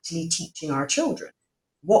we actually teaching our children?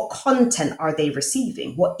 What content are they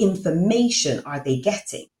receiving? What information are they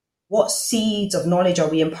getting? What seeds of knowledge are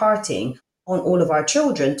we imparting on all of our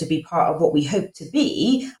children to be part of what we hope to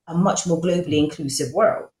be a much more globally inclusive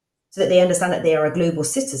world? so that they understand that they are a global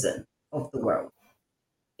citizen of the world.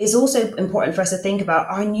 It's also important for us to think about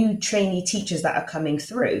our new trainee teachers that are coming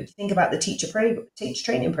through. Think about the teacher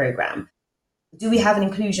training program. Do we have an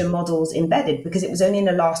inclusion models embedded? Because it was only in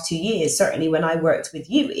the last 2 years, certainly when I worked with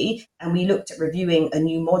UE and we looked at reviewing a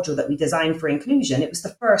new module that we designed for inclusion, it was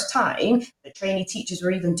the first time that trainee teachers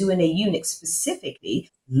were even doing a unit specifically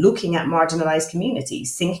looking at marginalized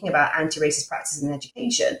communities, thinking about anti-racist practices in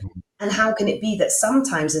education. And how can it be that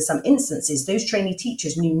sometimes in some instances, those trainee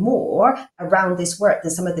teachers knew more around this work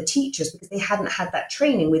than some of the teachers because they hadn't had that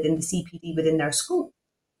training within the CPD within their school?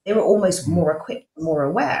 They were almost more equipped, more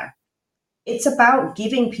aware. It's about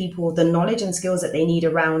giving people the knowledge and skills that they need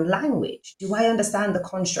around language. Do I understand the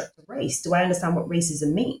construct of race? Do I understand what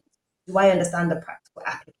racism means? Do I understand the practical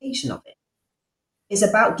application of it? It's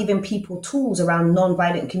about giving people tools around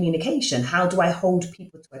nonviolent communication. How do I hold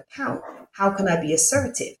people to account? How can I be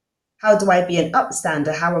assertive? How do I be an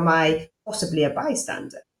upstander? How am I possibly a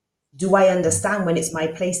bystander? Do I understand when it's my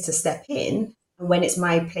place to step in and when it's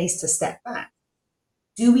my place to step back?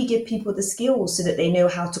 Do we give people the skills so that they know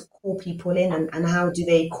how to call people in and how do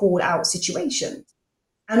they call out situations?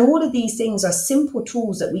 And all of these things are simple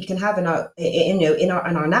tools that we can have in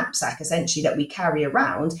our knapsack, essentially, that we carry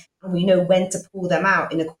around, and we know when to pull them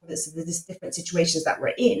out in accordance to the different situations that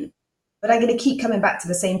we're in. But I'm going to keep coming back to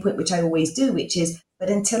the same point, which I always do, which is, but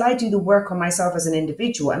until I do the work on myself as an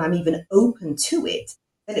individual and I'm even open to it,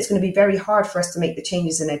 then it's going to be very hard for us to make the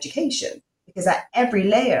changes in education, because at every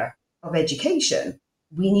layer of education,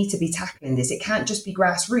 we need to be tackling this. It can't just be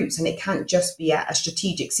grassroots and it can't just be at a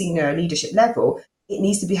strategic senior leadership level. It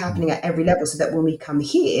needs to be happening at every level so that when we come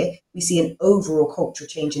here, we see an overall cultural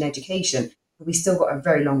change in education. But we still got a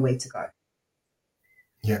very long way to go.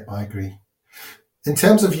 Yeah, I agree. In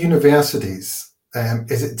terms of universities,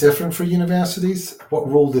 is it different for universities? What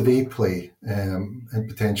role do they play in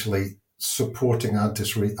potentially supporting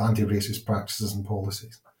anti-racist practices and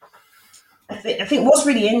policies? I think what's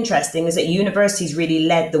really interesting is that universities really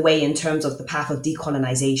led the way in terms of the path of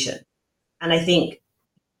decolonization. And I think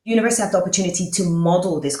universities have the opportunity to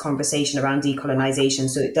model this conversation around decolonization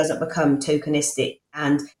so it doesn't become tokenistic.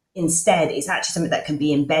 And instead, it's actually something that can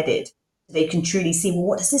be embedded. They can truly see, well,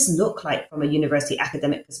 what does this look like from a university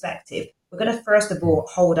academic perspective? We're going to, first of all,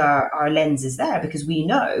 hold our lenses there, because we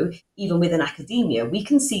know, even within academia, we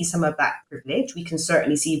can see some of that privilege. We can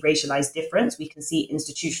certainly see racialized difference. We can see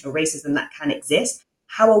institutional racism that can exist.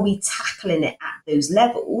 How are we tackling it at those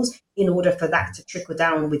levels in order for that to trickle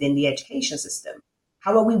down within the education system?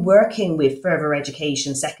 How are we working with further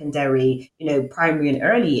education, secondary, primary and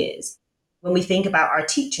early years? When we think about our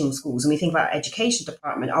teaching schools and we think about our education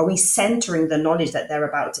department, are we centering the knowledge that they're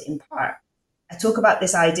about to impart? I talk about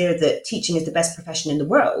this idea that teaching is the best profession in the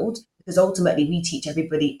world, because ultimately we teach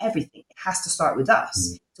everybody everything. It has to start with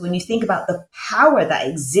us. So when you think about the power that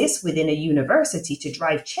exists within a university to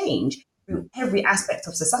drive change through every aspect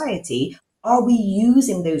of society, are we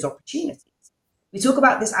using those opportunities? We talk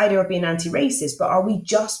about this idea of being anti-racist, but are we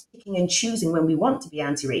just picking and choosing when we want to be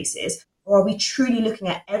anti-racist? Or are we truly looking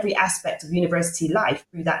at every aspect of university life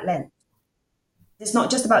through that lens? It's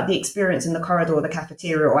not just about the experience in the corridor or the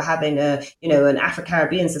cafeteria or having an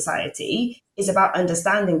Afro-Caribbean society. It's about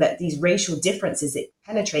understanding that these racial differences that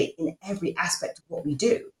penetrate in every aspect of what we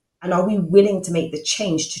do. And are we willing to make the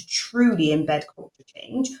change to truly embed culture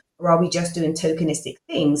change? Or are we just doing tokenistic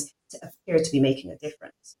things to appear to be making a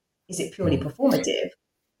difference? Is it purely performative,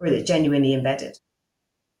 or is it genuinely embedded?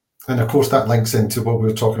 And of course, that links into what we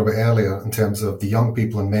were talking about earlier in terms of the young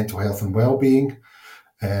people and mental health and well-being,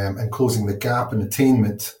 and closing the gap in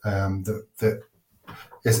attainment that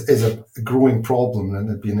is a growing problem, and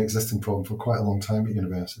had been an existing problem for quite a long time at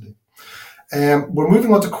university. We're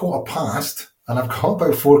moving on to 1:15, and I've got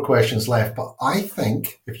about 4 questions left, but I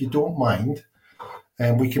think, if you don't mind,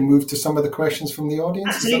 we can move to some of the questions from the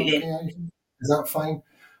audience. Absolutely. Is that okay? Is that fine?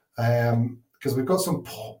 Because we've got some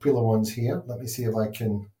popular ones here. Let me see if I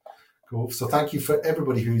can go. So thank you for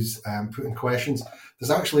everybody who's putting questions.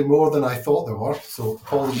 There's actually more than I thought there were, so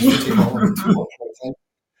apologies for taking a little bit too much of my time.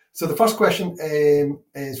 So the first question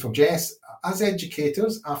is from Jess. As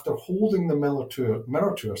educators, after holding the mirror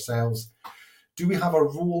to ourselves, do we have a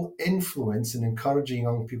role influence in encouraging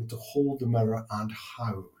young people to hold the mirror, and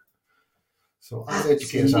how? So as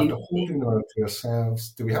educators, after holding the mirror to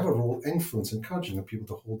ourselves, do we have a role influence in encouraging people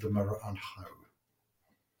to hold the mirror, and how?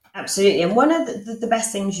 Absolutely. And one of the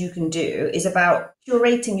best things you can do is about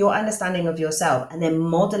curating your understanding of yourself and then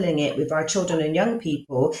modeling it with our children and young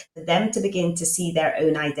people for them to begin to see their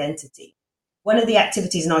own identity. One of the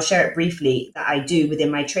activities, and I'll share it briefly, that I do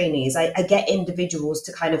within my training is I get individuals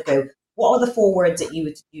to kind of go, what are the 4 words that you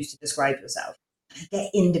would use to describe yourself? I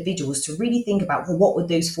get individuals to really think about, well, what would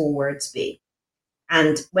those 4 words be?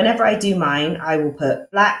 And whenever I do mine, I will put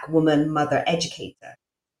Black, woman, mother, educator.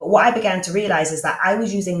 But what I began to realize is that I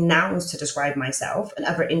was using nouns to describe myself, and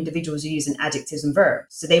other individuals were using adjectives and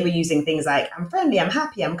verbs. So they were using things like, I'm friendly, I'm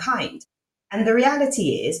happy, I'm kind. And the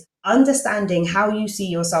reality is, understanding how you see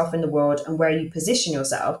yourself in the world and where you position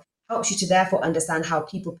yourself helps you to therefore understand how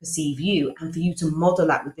people perceive you, and for you to model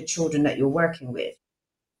that with the children that you're working with.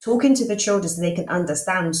 Talking to the children so they can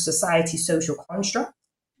understand society's social construct,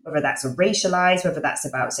 whether that's racialized, whether that's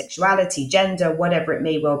about sexuality, gender, whatever it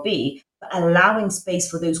may well be, but allowing space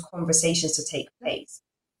for those conversations to take place.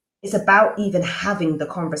 It's about even having the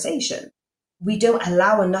conversation. We don't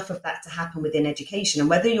allow enough of that to happen within education. And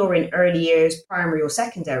whether you're in early years, primary or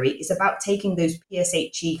secondary, it's about taking those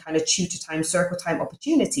PSHE kind of tutor time, circle time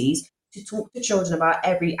opportunities to talk to children about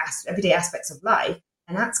everyday aspects of life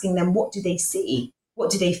and asking them, what do they see?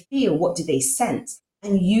 What do they feel? What do they sense?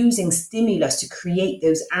 And using stimulus to create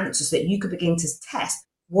those answers that you could begin to test.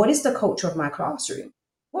 What is the culture of my classroom?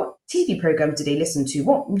 What TV programs do they listen to?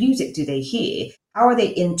 What music do they hear? How are they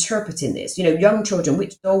interpreting this? Young children,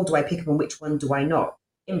 which doll do I pick up and which one do I not?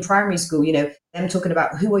 In primary school, them talking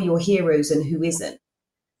about who are your heroes and who isn't.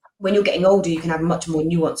 When you're getting older, you can have much more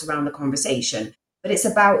nuance around the conversation. But it's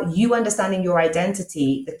about you understanding your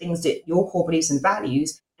identity, the things that your core beliefs and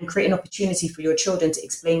values, and create an opportunity for your children to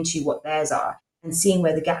explain to you what theirs are, and seeing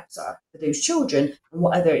where the gaps are for those children and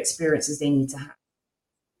what other experiences they need to have.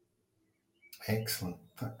 Excellent.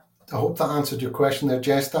 I hope that answered your question there,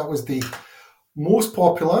 Jess. That was the most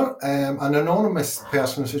popular. An anonymous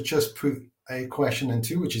person has just put a question in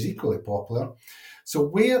too, which is equally popular. So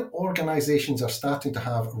where organisations are starting to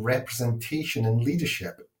have representation in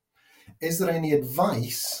leadership, is there any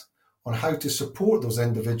advice on how to support those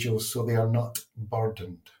individuals so they are not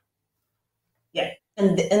burdened? Yeah.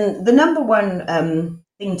 And the number one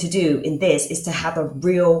thing to do in this is to have a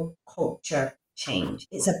real culture change.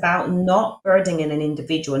 It's about not burdening an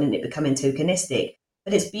individual and it becoming tokenistic,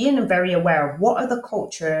 but it's being very aware of what are the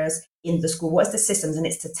cultures in the school, what's the systems, and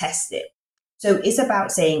it's to test it. So it's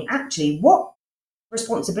about saying, actually, what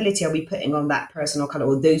responsibility are we putting on that person of colour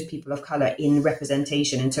or those people of colour in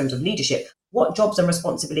representation in terms of leadership? What jobs and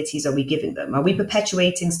responsibilities are we giving them? Are we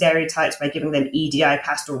perpetuating stereotypes by giving them EDI,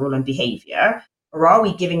 pastoral and behaviour? Or are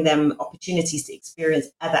we giving them opportunities to experience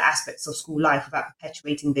other aspects of school life without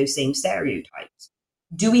perpetuating those same stereotypes?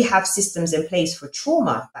 Do we have systems in place for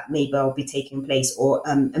trauma that may well be taking place, or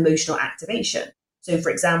emotional activation? So, for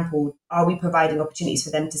example, are we providing opportunities for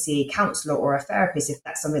them to see a counsellor or a therapist if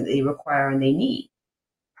that's something that they require and they need?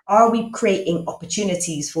 Are we creating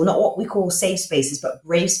opportunities for not what we call safe spaces, but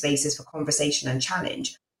brave spaces for conversation and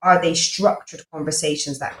challenge? Are they structured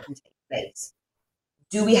conversations that can take place?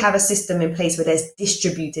 Do we have a system in place where there's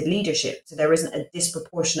distributed leadership, so there isn't a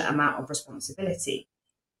disproportionate amount of responsibility?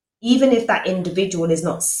 Even if that individual is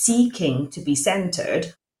not seeking to be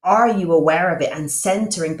centered, are you aware of it and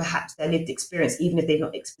centering perhaps their lived experience, even if they've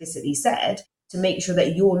not explicitly said, to make sure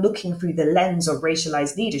that you're looking through the lens of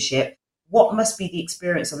racialized leadership? What must be the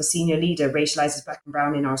experience of a senior leader racialized as Black and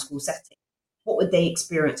brown in our school setting? What would they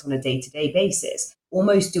experience on a day-to-day basis?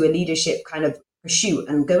 Almost do a leadership kind of pursuit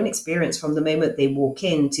and go and experience from the moment they walk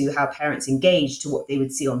in to how parents engage, to what they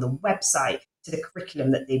would see on the website, to the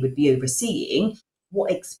curriculum that they would be overseeing.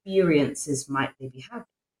 What experiences might they be having?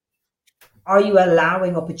 Are you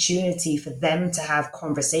allowing opportunity for them to have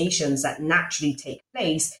conversations that naturally take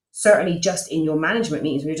place, certainly just in your management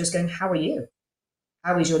meetings, when you're just going, how are you?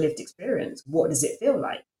 How is your lived experience? What does it feel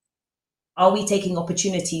like? Are we taking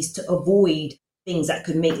opportunities to avoid things that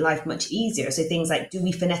could make life much easier? So things like, do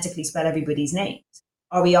we phonetically spell everybody's names?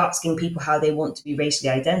 Are we asking people how they want to be racially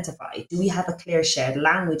identified? Do we have a clear shared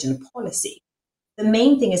language and policy? The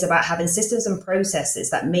main thing is about having systems and processes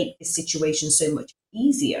that make this situation so much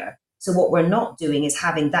easier. So what we're not doing is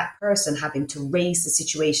having that person having to raise the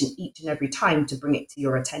situation each and every time to bring it to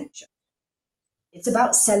your attention. It's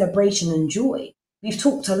about celebration and joy. We've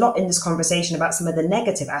talked a lot in this conversation about some of the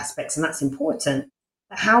negative aspects, and that's important.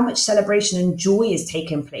 But how much celebration and joy is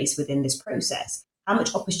taking place within this process? How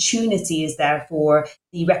much opportunity is there for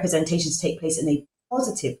the representation to take place in a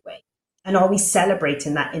positive way? And are we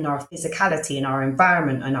celebrating that in our physicality, in our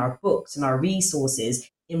environment, in our books, in our resources,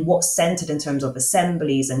 in what's centered in terms of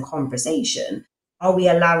assemblies and conversation? Are we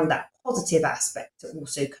allowing that positive aspect to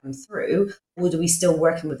also come through? Or do we still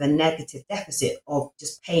working with a negative deficit of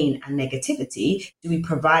just pain and negativity? Do we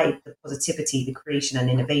provide the positivity, the creation and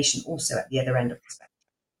innovation also at the other end of the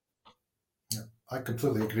spectrum? I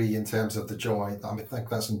completely agree in terms of the joy. I think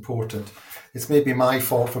that's important. It's maybe my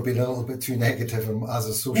fault for being a little bit too negative as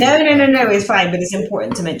a social. No, it's fine, but it's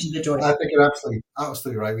important to mention the joy. I think you're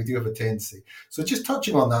absolutely right. We do have a tendency. So just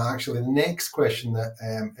touching on that, actually, the next question that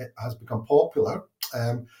it has become popular.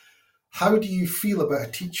 How do you feel about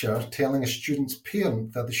a teacher telling a student's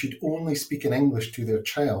parent that they should only speak in English to their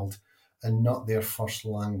child and not their first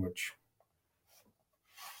language?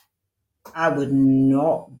 I would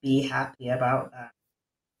not be happy about that.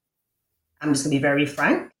 I'm just going to be very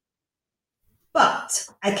frank. But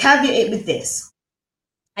I caveat it with this.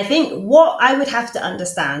 I think what I would have to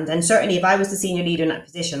understand, and certainly if I was the senior leader in that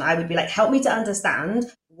position, I would be like, help me to understand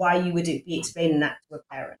why you would be explaining that to a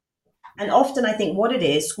parent. And often I think what it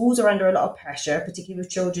is, schools are under a lot of pressure, particularly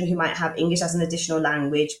with children who might have English as an additional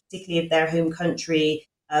language, particularly if their home country,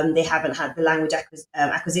 they haven't had the language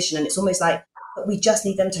acquisition. And it's almost like, but we just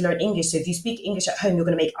need them to learn English. So if you speak English at home, you're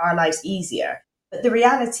going to make our lives easier. But the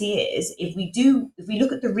reality is, if we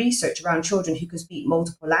look at the research around children who can speak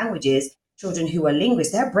multiple languages, children who are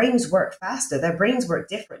linguists, their brains work faster, their brains work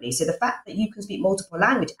differently. So the fact that you can speak multiple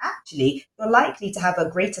language, actually, you're likely to have a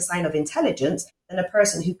greater sign of intelligence than a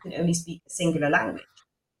person who can only speak a singular language.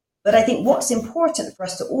 But I think what's important for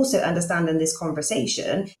us to also understand in this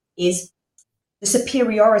conversation is the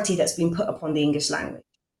superiority that's been put upon the English language.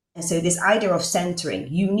 And so this idea of centering,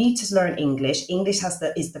 you need to learn English. English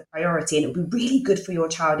is the priority, and it would be really good for your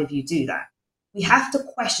child if you do that. We have to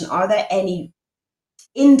question, are there any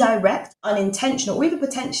indirect, unintentional, or even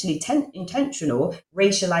potentially intentional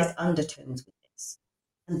racialized undertones with this?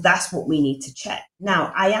 And that's what we need to check.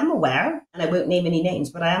 Now, I am aware, and I won't name any names,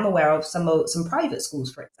 but I am aware of some private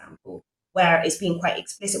schools, for example, where it's been quite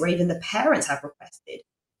explicit, where even the parents have requested,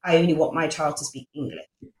 I only want my child to speak English,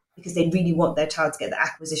 because they really want their child to get the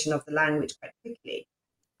acquisition of the language quite quickly.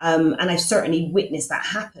 And I've certainly witnessed that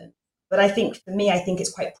happen. But I think for me, I think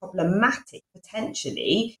it's quite problematic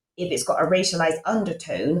potentially if it's got a racialized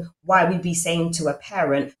undertone, why we'd be saying to a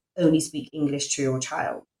parent, only speak English to your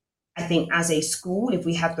child. I think as a school, if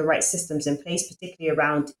we have the right systems in place, particularly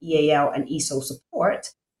around EAL and ESOL support,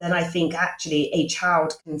 then I think actually a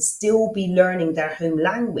child can still be learning their home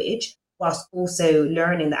language whilst also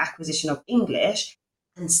learning the acquisition of English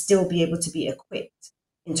and still be able to be equipped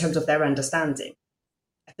in terms of their understanding.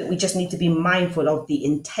 I think we just need to be mindful of the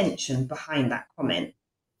intention behind that comment.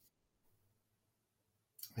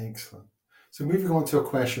 Excellent. So moving on to a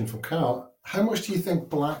question from Carl, how much do you think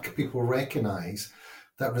Black people recognise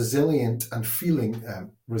that resilient and feeling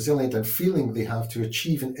they have to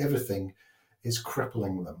achieve in everything is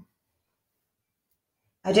crippling them?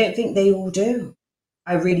 I don't think they all do.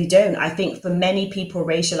 I really don't. I think for many people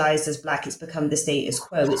racialized as Black, it's become the status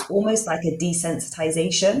quo. It's almost like a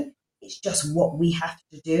desensitization. It's just what we have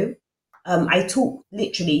to do. I talked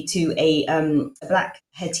literally to a Black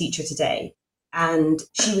head teacher today, and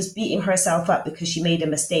she was beating herself up because she made a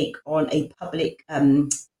mistake on a public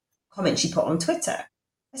comment she put on Twitter.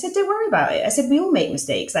 I said, don't worry about it. I said, we all make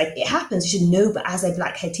mistakes. Like, it happens. You should know, but as a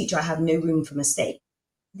Black head teacher, I have no room for mistake.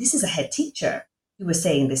 This is a head teacher who was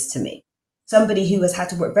saying this to me. Somebody who has had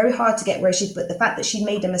to work very hard to get where she's, but the fact that she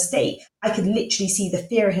made a mistake, I could literally see the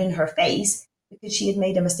fear in her face because she had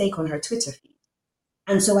made a mistake on her Twitter feed.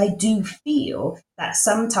 And so I do feel that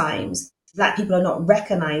sometimes Black people are not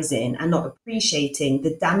recognizing and not appreciating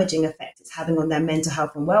the damaging effect it's having on their mental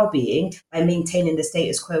health and well-being by maintaining the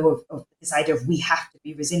status quo of this idea of we have to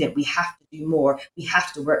be resilient, we have to do more, we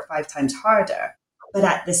have to work 5 times harder. But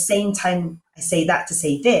at the same time, I say that to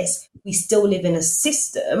say this, we still live in a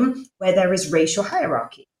system where there is racial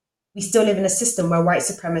hierarchy. We still live in a system where white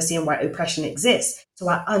supremacy and white oppression exists. So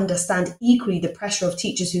I understand equally the pressure of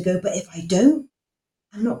teachers who go, but if I don't,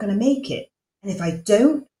 I'm not going to make it. And if I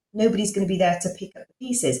don't, nobody's going to be there to pick up the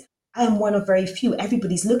pieces. I am one of very few.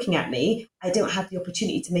 Everybody's looking at me. I don't have the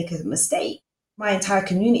opportunity to make a mistake. My entire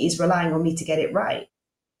community is relying on me to get it right.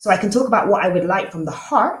 So I can talk about what I would like from the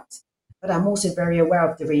heart, but I'm also very aware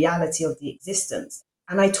of the reality of the existence.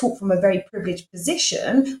 And I talk from a very privileged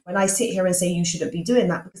position when I sit here and say you shouldn't be doing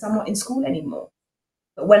that because I'm not in school anymore.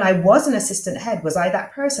 But when I was an assistant head, was I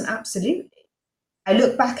that person? Absolutely. I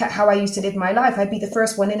look back at how I used to live my life. I'd be the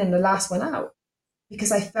first one in and the last one out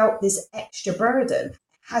because I felt this extra burden.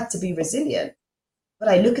 I had to be resilient. But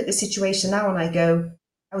I look at the situation now and I go,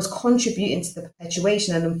 I was contributing to the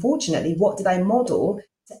perpetuation. And unfortunately, what did I model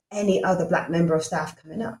to any other Black member of staff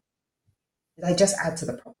coming up? Did I just add to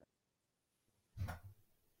the problem?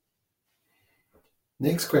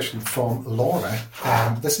 Next question from Laura.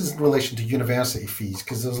 This is in relation to university fees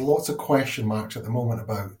because there's lots of question marks at the moment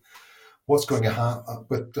about what's going to happen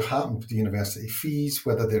with the university fees,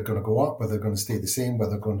 whether they're going to go up, whether they're going to stay the same,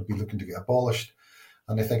 whether they're going to be looking to get abolished.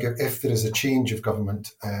 And I think if there is a change of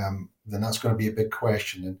government, then that's going to be a big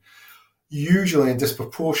question. And usually and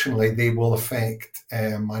disproportionately, they will affect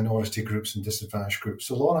minority groups and disadvantaged groups.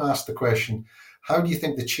 So Laura asked the question, how do you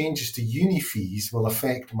think the changes to uni fees will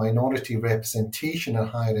affect minority representation in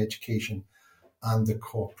higher education and the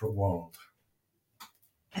corporate world?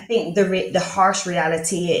 I think the harsh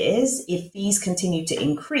reality is if fees continue to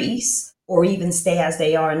increase or even stay as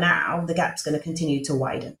they are now, the gap's going to continue to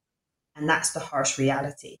widen. And that's the harsh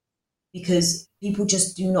reality, because people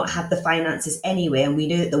just do not have the finances anyway. And we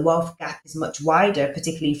know that the wealth gap is much wider,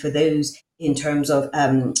 particularly for those in terms of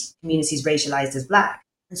communities racialized as Black.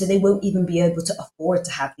 And so they won't even be able to afford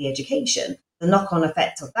to have the education. The knock-on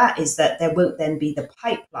effect of that is that there won't then be the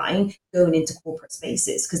pipeline going into corporate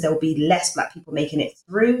spaces, because there will be less Black people making it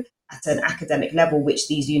through at an academic level, which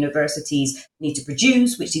these universities need to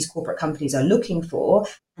produce, which these corporate companies are looking for.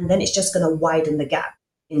 And then it's just going to widen the gap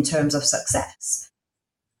in terms of success.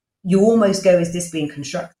 You almost go, is this being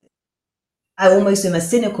constructed? I almost am a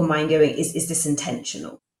cynical mind going, is this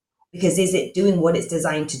intentional? Because is it doing what it's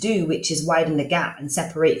designed to do, which is widen the gap and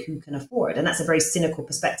separate who can afford? And that's a very cynical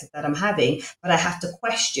perspective that I'm having. But I have to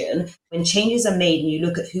question, when changes are made and you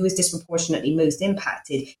look at who is disproportionately most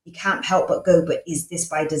impacted, you can't help but go, but is this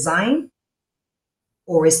by design?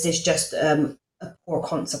 Or is this just a poor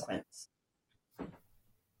consequence?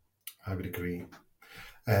 I would agree.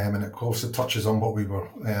 And it also touches on what we were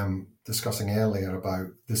discussing earlier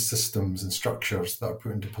about the systems and structures that are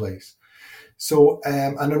put into place. So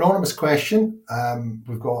an anonymous question,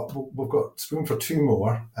 we've got spoon for two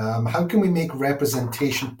more. How can we make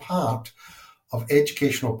representation part of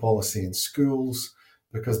educational policy in schools?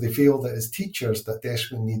 Because they feel that as teachers that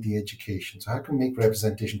desperately need the education. So how can we make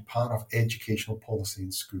representation part of educational policy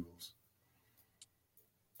in schools?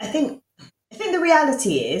 I think the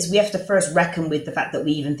reality is we have to first reckon with the fact that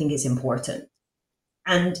we even think it's important.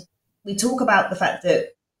 And we talk about the fact that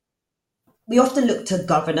we often look to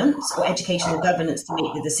governance or educational governance to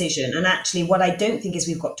make the decision. And actually, what I don't think is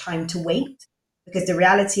we've got time to wait, because the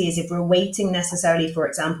reality is if we're waiting necessarily, for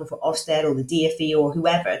example, for Ofsted or the DfE or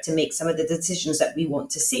whoever to make some of the decisions that we want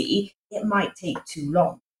to see, it might take too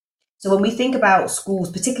long. So when we think about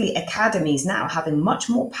schools, particularly academies now having much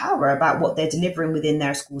more power about what they're delivering within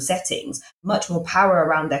their school settings, much more power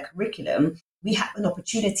around their curriculum, we have an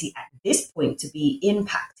opportunity at this point to be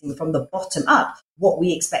impacting from the bottom up what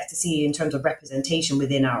we expect to see in terms of representation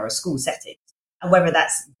within our school settings. And whether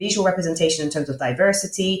that's visual representation in terms of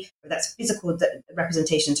diversity, whether that's physical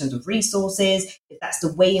representation in terms of resources, if that's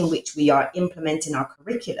the way in which we are implementing our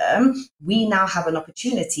curriculum, we now have an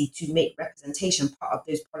opportunity to make representation part of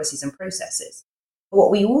those policies and processes. But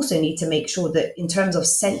what we also need to make sure that in terms of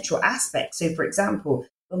central aspects, so for example,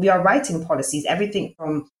 when we are writing policies, everything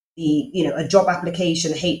from a job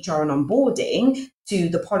application, HR and onboarding, to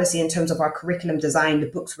the policy in terms of our curriculum design, the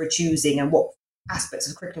books we're choosing and what aspects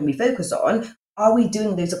of curriculum we focus on, are we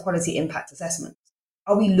doing those equality impact assessments?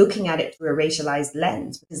 Are we looking at it through a racialized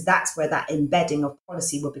lens? Because that's where that embedding of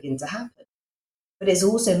policy will begin to happen. But it's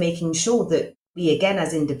also making sure that we, again,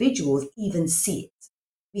 as individuals, even see it.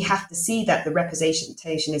 We have to see that the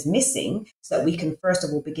representation is missing so that we can, first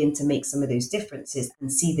of all, begin to make some of those differences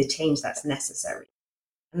and see the change that's necessary.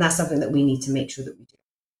 And that's something that we need to make sure that we do.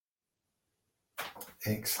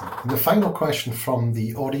 Excellent. And the final question from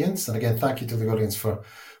the audience, and again, thank you to the audience for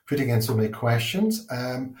putting in so many questions.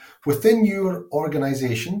 Within your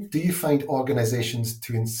organisation, do you find organisations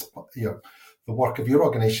to inspire, the work of your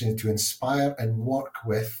organisation to inspire and work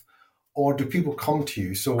with, or do people come to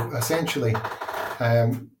you? So essentially,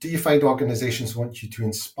 do you find organisations want you to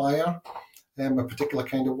inspire a particular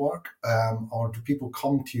kind of work, or do people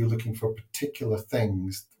come to you looking for particular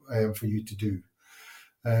things for you to do?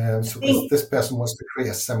 So this person wants to create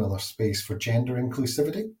a similar space for gender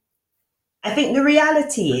inclusivity. I think the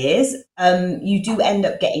reality is you do end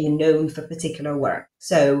up getting known for particular work.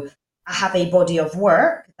 So I have a body of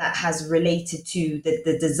work that has related to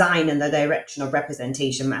the design and the direction of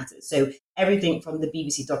representation matters. So everything from the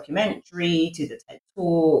BBC documentary to the TED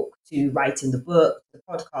Talk to writing the book, the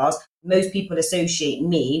podcast, most people associate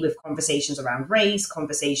me with conversations around race,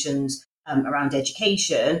 conversations around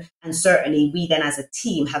education. And certainly we then as a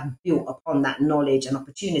team have built upon that knowledge and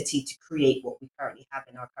opportunity to create what we currently have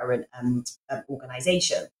in our current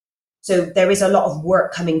organization. So there is a lot of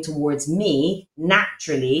work coming towards me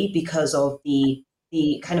naturally because of the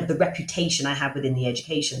kind of the reputation I have within the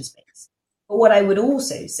education space. But what I would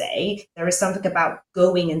also say, there is something about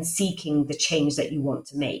going and seeking the change that you want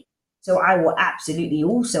to make. So I will absolutely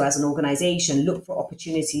also, as an organization, look for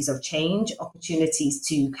opportunities of change, opportunities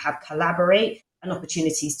to collaborate, and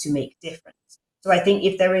opportunities to make difference. So I think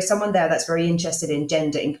if there is someone there that's very interested in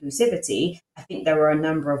gender inclusivity, I think there are a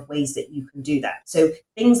number of ways that you can do that. So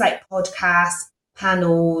things like podcasts,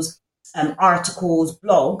 panels, articles,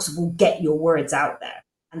 blogs will get your words out there.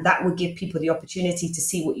 And that will give people the opportunity to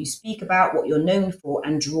see what you speak about, what you're known for,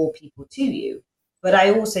 and draw people to you. But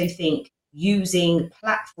I also think using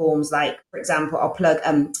platforms like, for example, I'll plug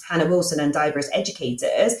Hannah Wilson and Diverse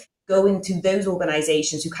Educators, going to those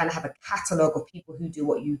organizations who kind of have a catalogue of people who do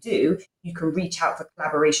what you do, you can reach out for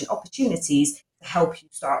collaboration opportunities to help you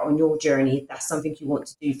start on your journey if that's something you want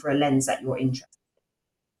to do for a lens that you're interested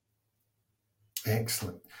in.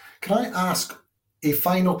 Excellent. Can I ask a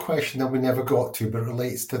final question that we never got to, but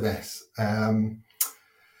relates to this?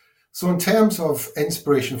 So in terms of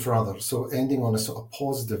inspiration for others, so ending on a sort of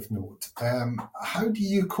positive note, how do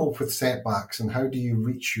you cope with setbacks and how do you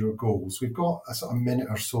reach your goals? We've got a sort of minute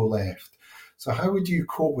or so left. So how would you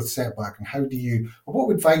cope with setback and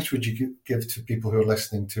what advice would you give to people who are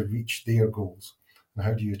listening to reach their goals? And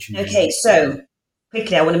how do you achieve Okay, them? So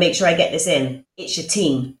quickly, I want to make sure I get this in. It's your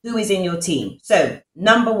team. Who is in your team? So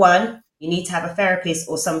number one, you need to have a therapist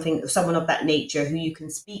or someone of that nature who you can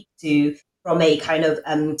speak to from a kind of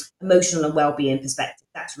emotional and well-being perspective.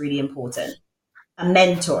 That's really important. A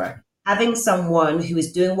mentor, having someone who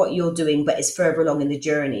is doing what you're doing but is further along in the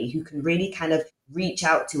journey, who can really kind of reach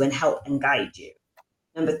out to and help and guide you.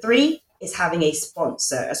 Number three is having a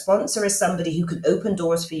sponsor. A sponsor is somebody who can open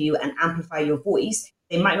doors for you and amplify your voice.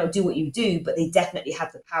 They might not do what you do, but they definitely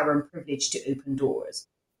have the power and privilege to open doors.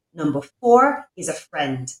 Number four is a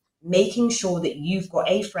friend. Making sure that you've got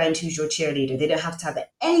a friend who's your cheerleader. They don't have to have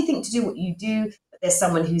anything to do what you do, but there's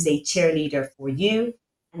someone who's a cheerleader for you.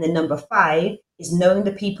 And then number five is knowing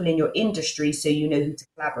the people in your industry so you know who to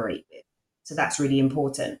collaborate with. So that's really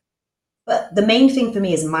important. But the main thing for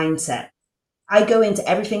me is mindset. I go into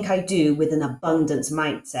everything I do with an abundance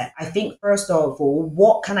mindset. I think, first of all,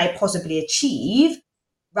 what can I possibly achieve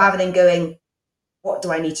rather than going, what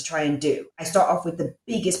do I need to try and do? I start off with the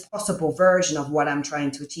biggest possible version of what I'm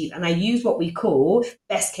trying to achieve. And I use what we call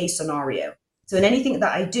best case scenario. So in anything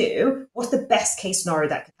that I do, what's the best case scenario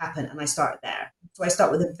that could happen? And I start there. So I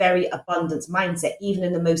start with a very abundance mindset, even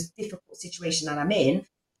in the most difficult situation that I'm in,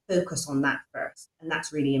 focus on that first. And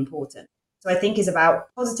that's really important. So I think it's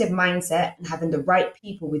about positive mindset and having the right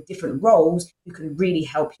people with different roles who can really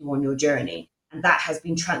help you on your journey. And that has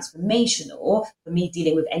been transformational for me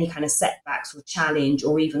dealing with any kind of setbacks or challenge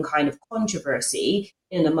or even kind of controversy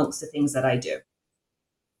in and amongst the things that I do.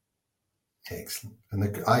 Excellent.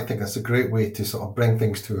 And I think that's a great way to sort of bring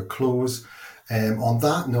things to a close. On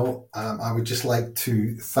that note, I would just like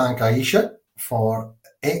to thank Aisha for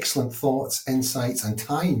excellent thoughts, insights and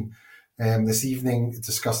time this evening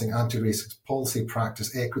discussing anti-racist policy,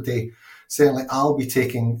 practice, equity. Certainly I'll be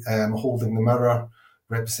taking holding the mirror,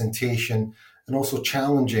 representation, and also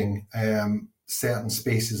challenging certain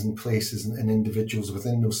spaces and places and individuals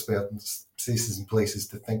within those certain spaces and places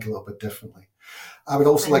to think a little bit differently. I would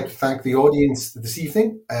also like to thank the audience this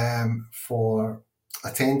evening for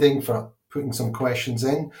attending, for putting some questions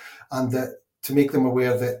in, and to make them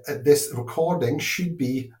aware that this recording should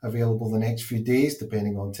be available the next few days,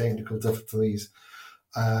 depending on technical difficulties,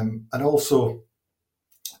 and also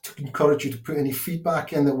to encourage you to put any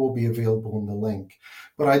feedback in that will be available in the link.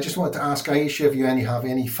 But I just wanted to ask Aisha if you have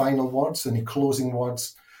any final words, any closing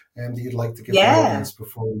words that you'd like to give the audience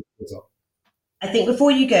before we close up. I think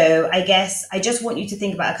before you go, I guess I just want you to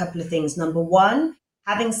think about a couple of things. Number one,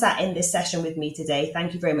 having sat in this session with me today,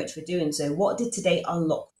 thank you very much for doing so. What did today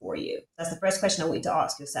unlock for you? That's the first question I want you to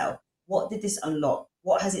ask yourself. What did this unlock?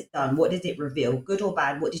 What has it done? What did it reveal? Good or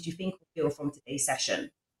bad? What did you think or feel from today's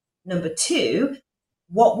session? Number two,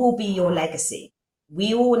 what will be your legacy?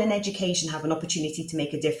 We all in education have an opportunity to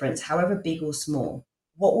make a difference, however big or small.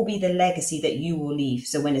 What will be the legacy that you will leave?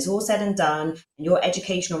 So when it's all said and done and your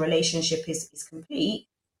educational relationship is complete,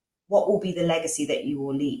 what will be the legacy that you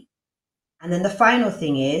will leave? And then the final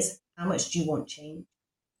thing is, how much do you want change?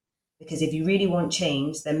 Because if you really want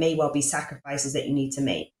change, there may well be sacrifices that you need to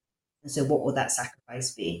make. And so what will that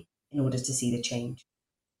sacrifice be in order to see the change?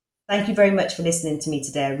 Thank you very much for listening to me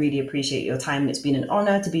today. I really appreciate your time. It's been an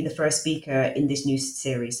honor to be the first speaker in this new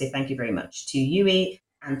series. So thank you very much to Yui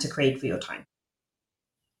and to Craig for your time.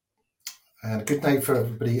 And good night for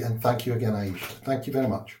everybody. And thank you again, Aisha. Thank you very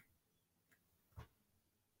much.